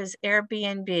giants such as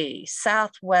Airbnb,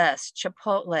 Southwest,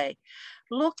 Chipotle,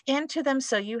 look into them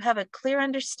so you have a clear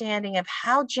understanding of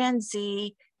how Gen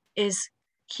Z is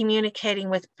communicating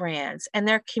with brands, and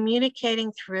they're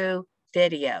communicating through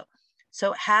video.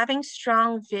 So having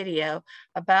strong video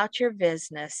about your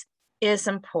business is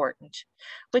important,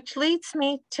 which leads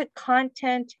me to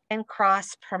content and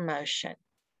cross promotion.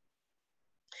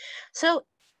 So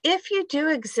if you do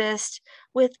exist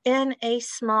within a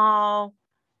small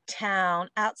town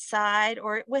outside,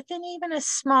 or within even a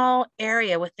small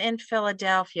area within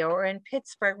Philadelphia or in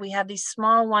Pittsburgh, we have these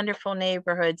small, wonderful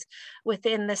neighborhoods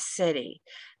within the city,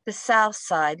 the South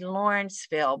Side,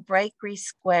 Lawrenceville, Breakery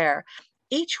Square.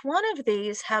 Each one of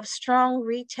these have strong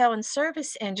retail and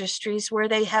service industries where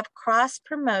they have cross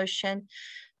promotion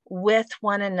with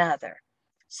one another,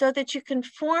 so that you can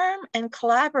form and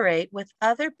collaborate with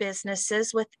other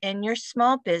businesses within your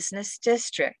small business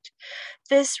district.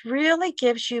 This really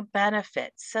gives you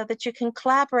benefits so that you can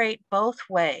collaborate both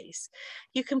ways.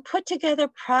 You can put together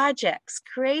projects,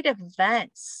 create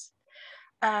events.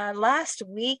 Last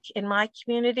week in my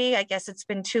community, I guess it's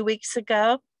been 2 weeks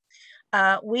ago,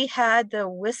 we had the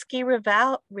Whiskey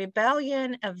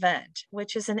Rebellion event,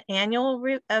 which is an annual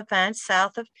event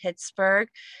south of Pittsburgh,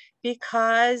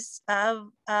 because of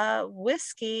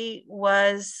whiskey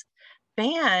was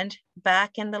banned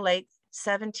back in the late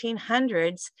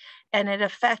 1700s, and it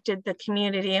affected the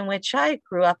community in which I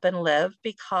grew up and lived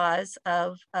because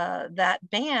of that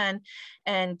ban.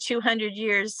 And 200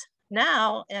 years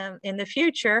now in the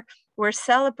future, we're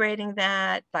celebrating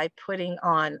that by putting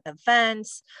on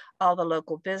events. All the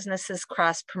local businesses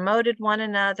cross-promoted one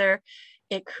another.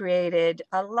 It created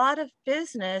a lot of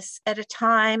business at a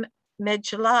time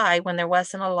mid-July when there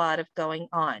wasn't a lot of going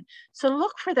on. So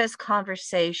look for those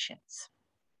conversations.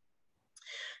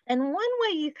 And one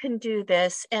way you can do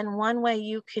this, and one way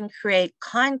you can create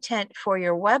content for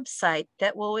your website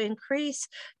that will increase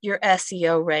your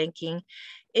SEO ranking,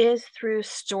 is through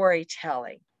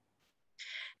storytelling.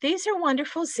 These are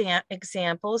wonderful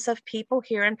examples of people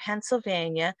here in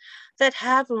Pennsylvania that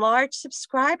have large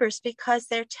subscribers because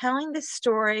they're telling the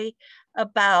story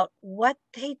about what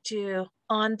they do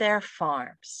on their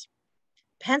farms.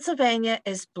 Pennsylvania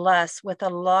is blessed with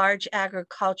a large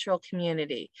agricultural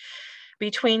community.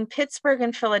 Between Pittsburgh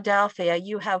and Philadelphia,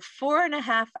 you have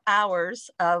 4.5 hours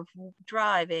of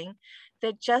driving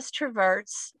that just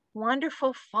traverses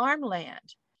wonderful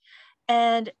farmland.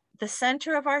 And the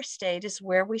center of our state is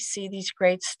where we see these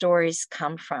great stories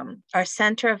come from. Our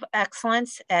Center of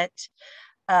Excellence at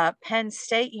Penn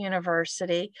State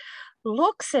University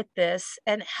looks at this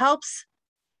and helps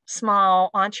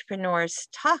small entrepreneurs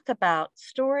talk about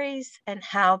stories and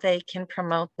how they can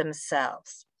promote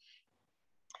themselves.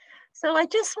 So I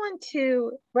just want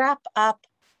to wrap up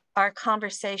our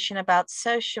conversation about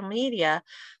social media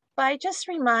by just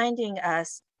reminding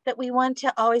us that we want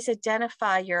to always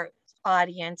identify your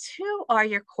audience. Who are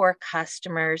your core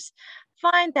customers?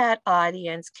 Find that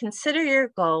audience, consider your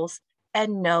goals,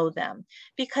 and know them,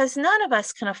 because none of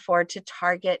us can afford to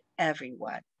target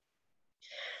everyone.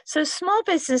 So small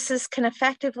businesses can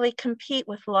effectively compete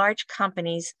with large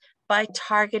companies by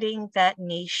targeting that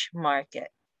niche market.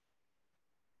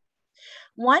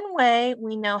 One way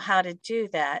we know how to do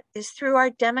that is through our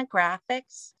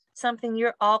demographics, something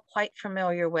you're all quite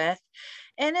familiar with.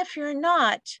 And if you're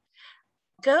not,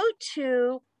 go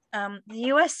to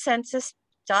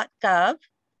uscensus.gov.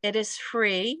 It is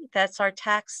free. That's our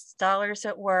tax dollars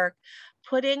at work.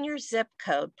 Put in your zip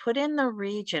code, put in the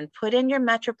region, put in your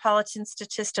metropolitan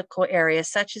statistical area,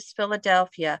 such as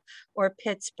Philadelphia or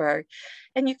Pittsburgh,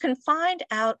 and you can find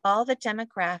out all the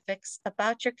demographics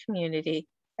about your community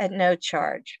at no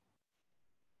charge.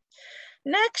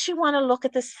 Next, you want to look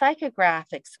at the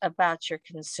psychographics about your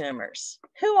consumers.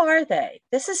 Who are they?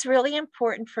 This is really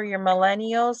important for your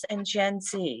millennials and Gen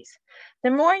Zs. The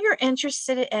more you're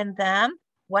interested in them,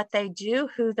 what they do,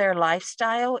 who their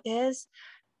lifestyle is,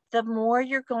 the more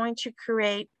you're going to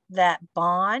create that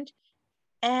bond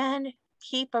and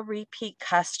keep a repeat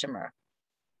customer.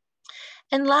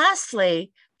 And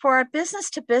lastly, for our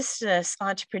business-to-business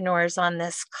entrepreneurs on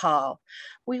this call,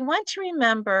 we want to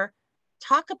remember,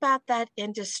 talk about that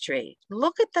industry.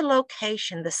 Look at the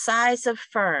location, the size of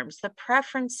firms, the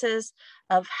preferences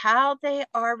of how they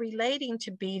are relating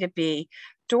to B2B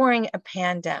during a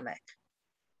pandemic.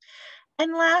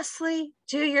 And lastly,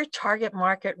 do your target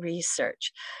market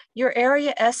research. Your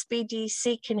area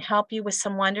SBDC can help you with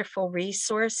some wonderful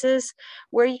resources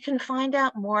where you can find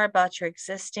out more about your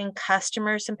existing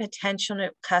customers and potential new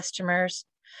customers.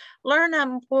 Learn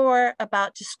more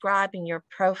about describing your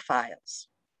profiles,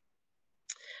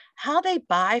 how they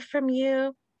buy from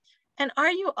you, and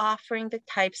are you offering the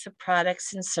types of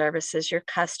products and services your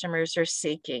customers are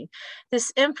seeking?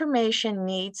 This information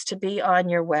needs to be on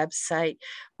your website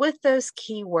with those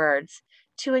keywords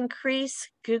to increase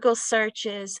Google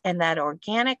searches and that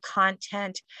organic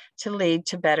content to lead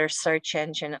to better search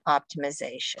engine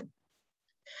optimization.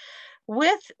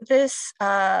 With this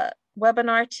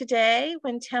webinar today,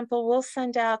 when Temple will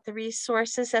send out the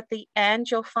resources at the end,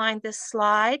 you'll find this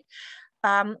slide.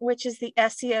 Which is the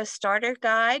SEO Starter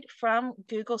Guide from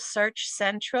Google Search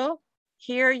Central.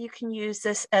 Here you can use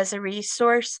this as a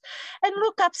resource and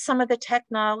look up some of the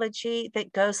technology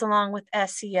that goes along with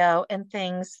SEO and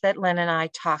things that Lynn and I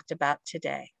talked about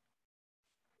today.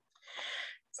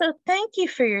 So thank you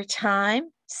for your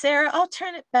time. Sarah, I'll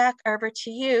turn it back over to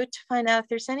you to find out if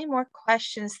there's any more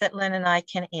questions that Lynn and I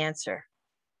can answer.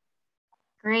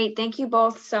 Great, thank you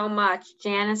both so much.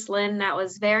 Janice, Lynn, that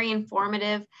was very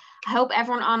informative. I hope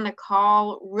everyone on the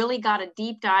call really got a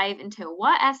deep dive into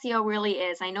what SEO really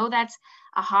is. I know that's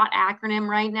a hot acronym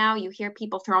right now. You hear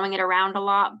people throwing it around a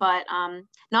lot, but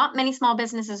not many small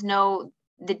businesses know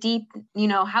the deep,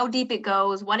 how deep it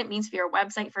goes, what it means for your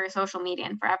website, for your social media,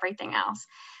 and for everything else.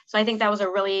 So I think that was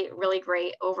a really, really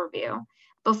great overview.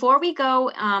 Before we go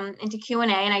into Q&A,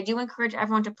 and I do encourage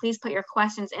everyone to please put your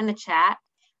questions in the chat,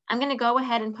 I'm going to go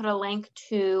ahead and put a link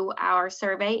to our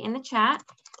survey in the chat.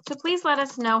 So please let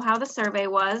us know how the survey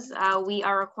was. We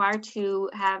are required to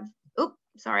have, oops,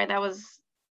 sorry, that was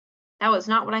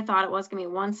not what I thought it was. Give me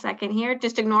 1 second here.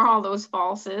 Just ignore all those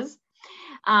falses.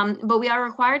 But we are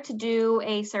required to do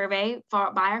a survey by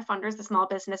our funders, the Small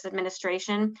Business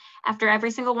Administration, after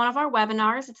every single one of our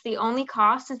webinars. It's the only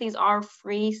cost, since these are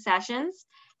free sessions,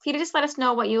 for you to just let us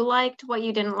know what you liked, what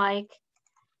you didn't like.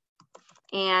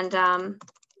 And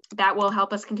that will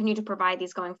help us continue to provide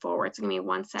these going forward. So give me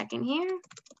 1 second here.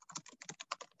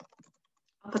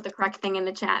 I'll put the correct thing in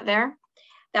the chat there.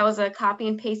 That was a copy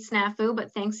and paste snafu,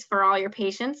 but thanks for all your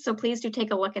patience. So please do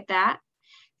take a look at that.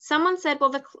 Someone said,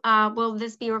 will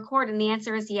this be recorded? And the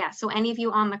answer is yes. So any of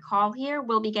you on the call here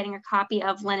will be getting a copy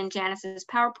of Lynn and Janice's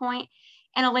PowerPoint,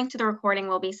 and a link to the recording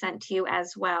will be sent to you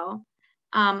as well.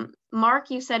 Mark,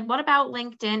 you said, what about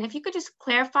LinkedIn? If you could just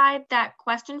clarify that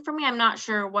question for me, I'm not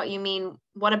sure what you mean.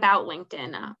 What about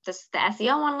LinkedIn? Just the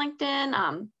SEO on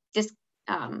LinkedIn?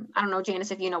 I don't know,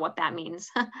 Janice, if you know what that means.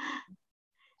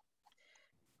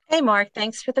 Hey, Mark,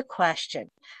 thanks for the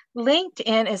question.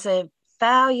 LinkedIn is a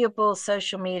valuable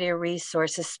social media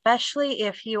resource, especially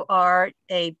if you are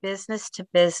a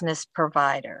business-to-business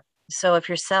provider. So if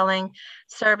you're selling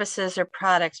services or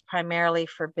products primarily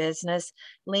for business,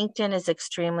 LinkedIn is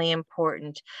extremely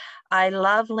important. I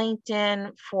love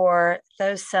LinkedIn for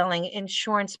those selling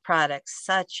insurance products,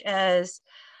 such as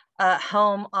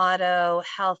home, auto,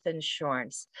 health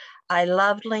insurance. I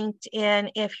love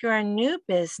LinkedIn if you're a new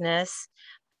business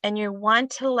and you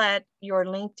want to let your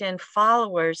LinkedIn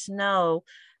followers know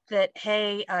that,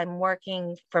 hey, I'm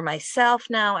working for myself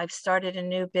now, I've started a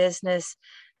new business.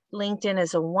 LinkedIn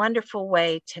is a wonderful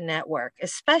way to network,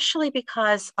 especially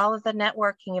because all of the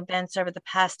networking events over the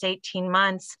past 18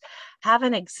 months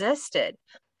haven't existed.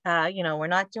 We're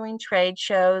not doing trade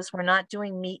shows. We're not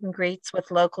doing meet and greets with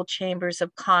local chambers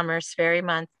of commerce very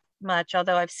much,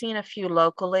 although I've seen a few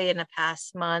locally in the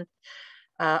past month,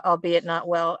 albeit not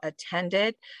well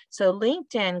attended. So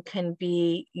LinkedIn can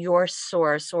be your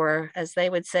source, or as they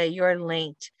would say, you're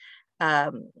linked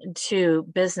to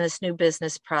new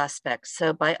business prospects.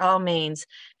 So by all means,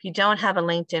 if you don't have a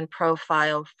LinkedIn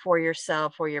profile for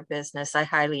yourself or your business, I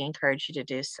highly encourage you to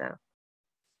do so.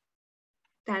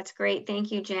 That's great.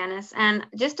 Thank you, Janice. And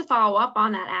just to follow up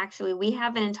on that, actually, we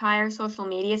have an entire social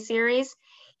media series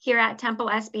here at Temple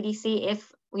SBDC.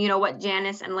 If you know what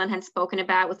Janice and Lynn had spoken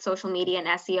about with social media and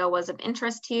SEO was of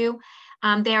interest to you,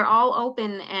 they are all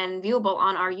open and viewable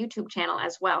on our YouTube channel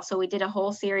as well. So we did a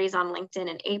whole series on LinkedIn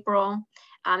in April.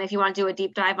 If you want to do a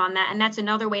deep dive on that, and that's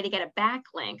another way to get a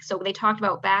backlink. So they talked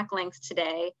about backlinks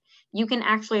today. You can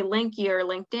actually link your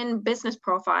LinkedIn business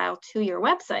profile to your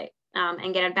website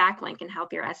and get a backlink and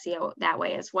help your SEO that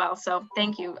way as well. So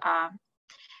thank you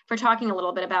for talking a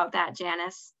little bit about that,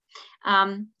 Janice.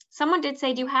 Someone did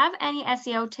say, do you have any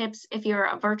SEO tips if you're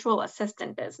a virtual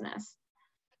assistant business?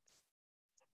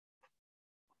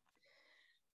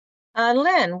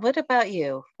 Lynn, what about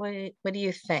you? What do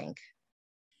you think?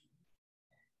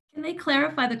 Can they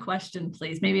clarify the question,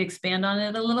 please? Maybe expand on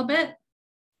it a little bit?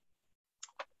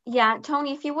 Yeah,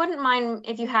 Tony, if you wouldn't mind,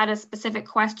 if you had a specific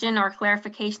question or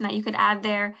clarification that you could add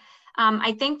there.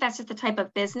 I think that's just the type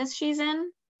of business she's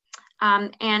in.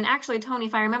 And actually, Tony,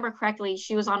 if I remember correctly,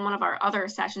 she was on one of our other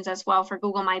sessions as well for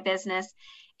Google My Business.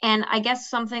 And I guess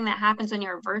something that happens when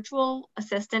you're a virtual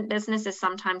assistant business is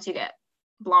sometimes you get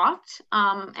blocked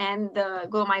and the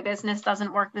Google My Business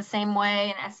doesn't work the same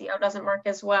way and SEO doesn't work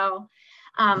as well.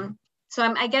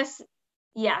 I guess,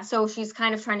 yeah, so she's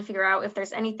kind of trying to figure out if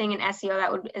there's anything in SEO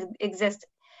that would exist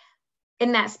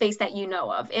in that space that you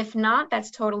know of. If not, that's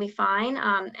totally fine.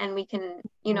 And we can,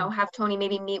 have Tony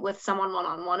maybe meet with someone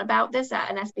one-on-one about this,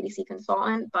 an SBDC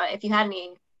consultant. But if you had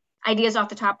any ideas off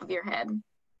the top of your head.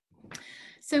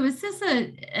 So is this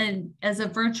as a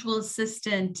virtual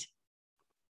assistant,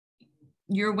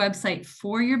 your website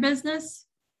for your business?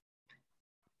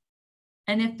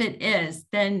 And if it is,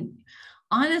 then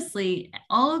honestly,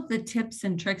 all of the tips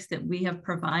and tricks that we have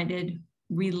provided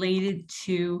related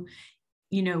to,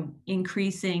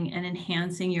 increasing and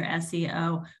enhancing your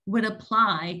SEO would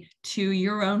apply to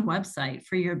your own website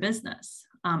for your business.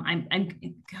 I'm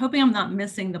hoping I'm not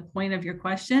missing the point of your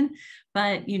question,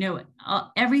 but,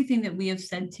 everything that we have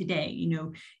said today,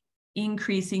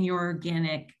 increasing your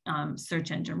organic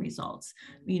search engine results,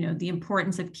 the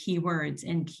importance of keywords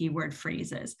and keyword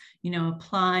phrases,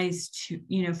 applies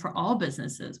to, for all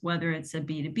businesses, whether it's a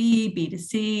B2B,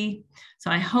 B2C. So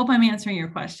I hope I'm answering your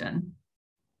question.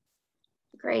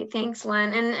 Great, thanks,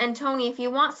 Lynn. And Tony, if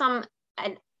you want some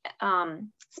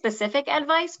specific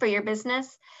advice for your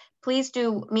business, please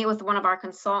do meet with one of our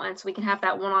consultants. We can have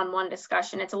that one-on-one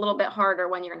discussion. It's a little bit harder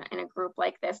when you're in a group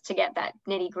like this to get that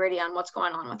nitty-gritty on what's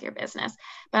going on with your business.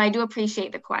 But I do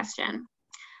appreciate the question.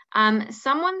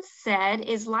 Someone said,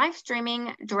 is live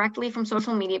streaming directly from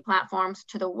social media platforms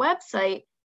to the website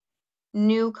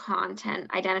new content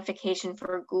identification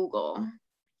for Google?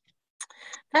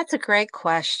 That's a great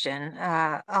question.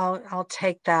 I'll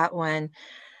take that one.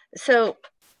 So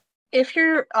if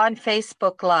you're on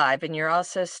Facebook Live and you're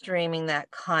also streaming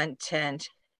that content,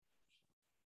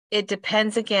 It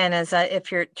depends again,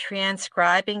 if you're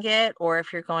transcribing it or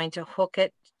if you're going to hook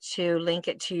it to link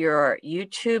it to your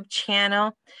YouTube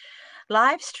channel.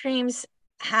 Live streams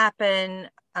happen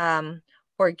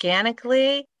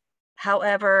organically.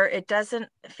 However,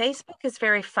 Facebook is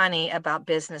very funny about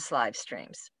business live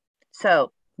streams.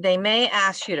 So they may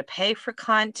ask you to pay for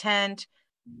content.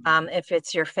 If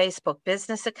it's your Facebook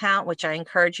business account, which I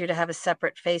encourage you to have a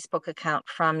separate Facebook account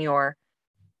from your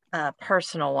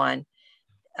personal one,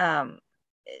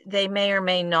 they may or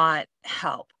may not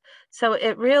help. So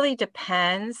it really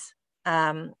depends.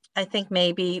 I think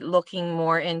maybe looking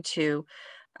more into,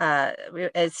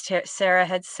 as Sarah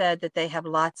had said, that they have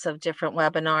lots of different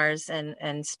webinars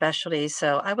and specialties.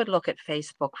 So I would look at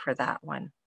Facebook for that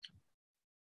one.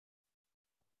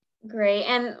 Great.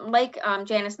 And like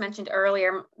Janice mentioned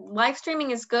earlier, live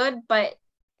streaming is good, but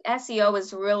SEO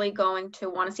is really going to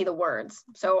want to see the words.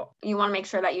 So you want to make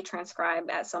sure that you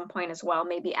transcribe at some point as well,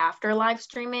 maybe after live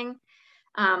streaming.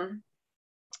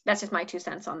 That's just my 2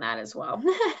 cents on that as well.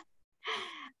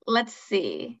 Let's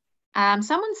see.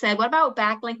 Someone said, what about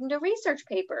backlinking to research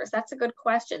papers? That's a good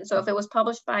question. So if it was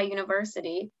published by a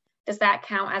university, does that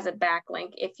count as a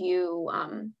backlink if you,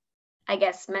 I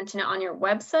guess, mention it on your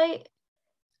website?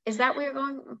 Is that where you're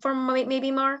going from, maybe,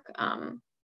 Mark?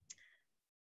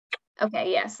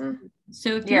 Okay, yes.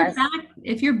 So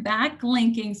if you're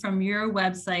backlinking from your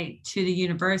website to the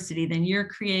university, then you're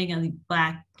creating a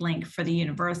backlink for the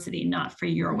university, not for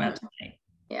your website.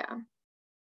 Yeah.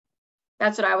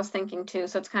 That's what I was thinking too.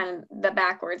 So it's kind of the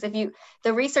backwards. The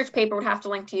research paper would have to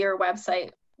link to your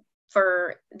website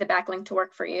for the backlink to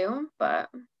work for you, but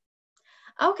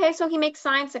okay, so he makes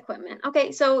science equipment.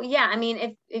 Okay, so yeah, I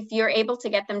mean, if you're able to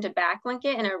get them to backlink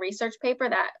it in a research paper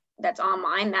that's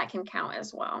online, that can count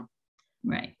as well.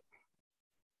 Right.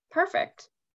 Perfect.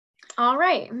 All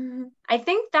right. I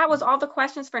think that was all the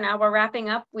questions for now. We're wrapping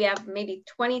up. We have maybe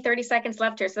 20, 30 seconds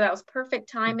left here, so that was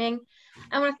perfect timing.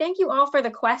 I want to thank you all for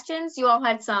the questions. You all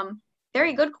had some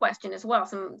very good questions as well,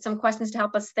 some questions to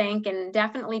help us think, and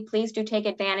definitely please do take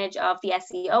advantage of the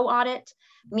SEO audit.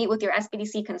 Meet with your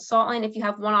SBDC consultant. If you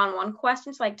have one-on-one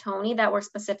questions like Tony that were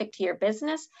specific to your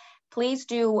business, please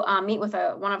do meet with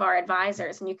one of our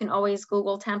advisors, and you can always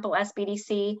Google Temple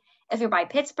SBDC. If you're by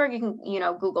Pittsburgh, you can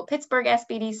Google Pittsburgh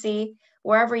SBDC.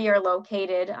 Wherever you're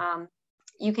located,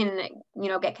 you can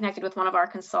get connected with one of our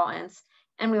consultants,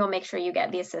 and we will make sure you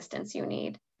get the assistance you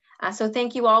need. So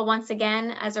thank you all once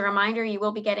again. As a reminder, you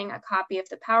will be getting a copy of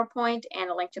the PowerPoint and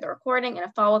a link to the recording and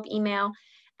a follow-up email,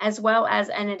 as well as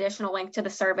an additional link to the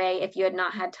survey if you had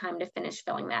not had time to finish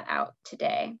filling that out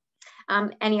today.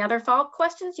 Any other follow-up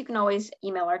questions, you can always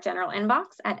email our general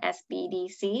inbox at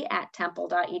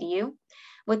sbdc@temple.edu.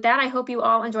 With that, I hope you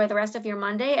all enjoy the rest of your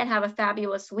Monday and have a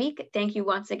fabulous week. Thank you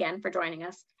once again for joining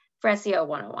us for SEO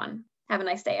 101. Have a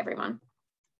nice day, everyone.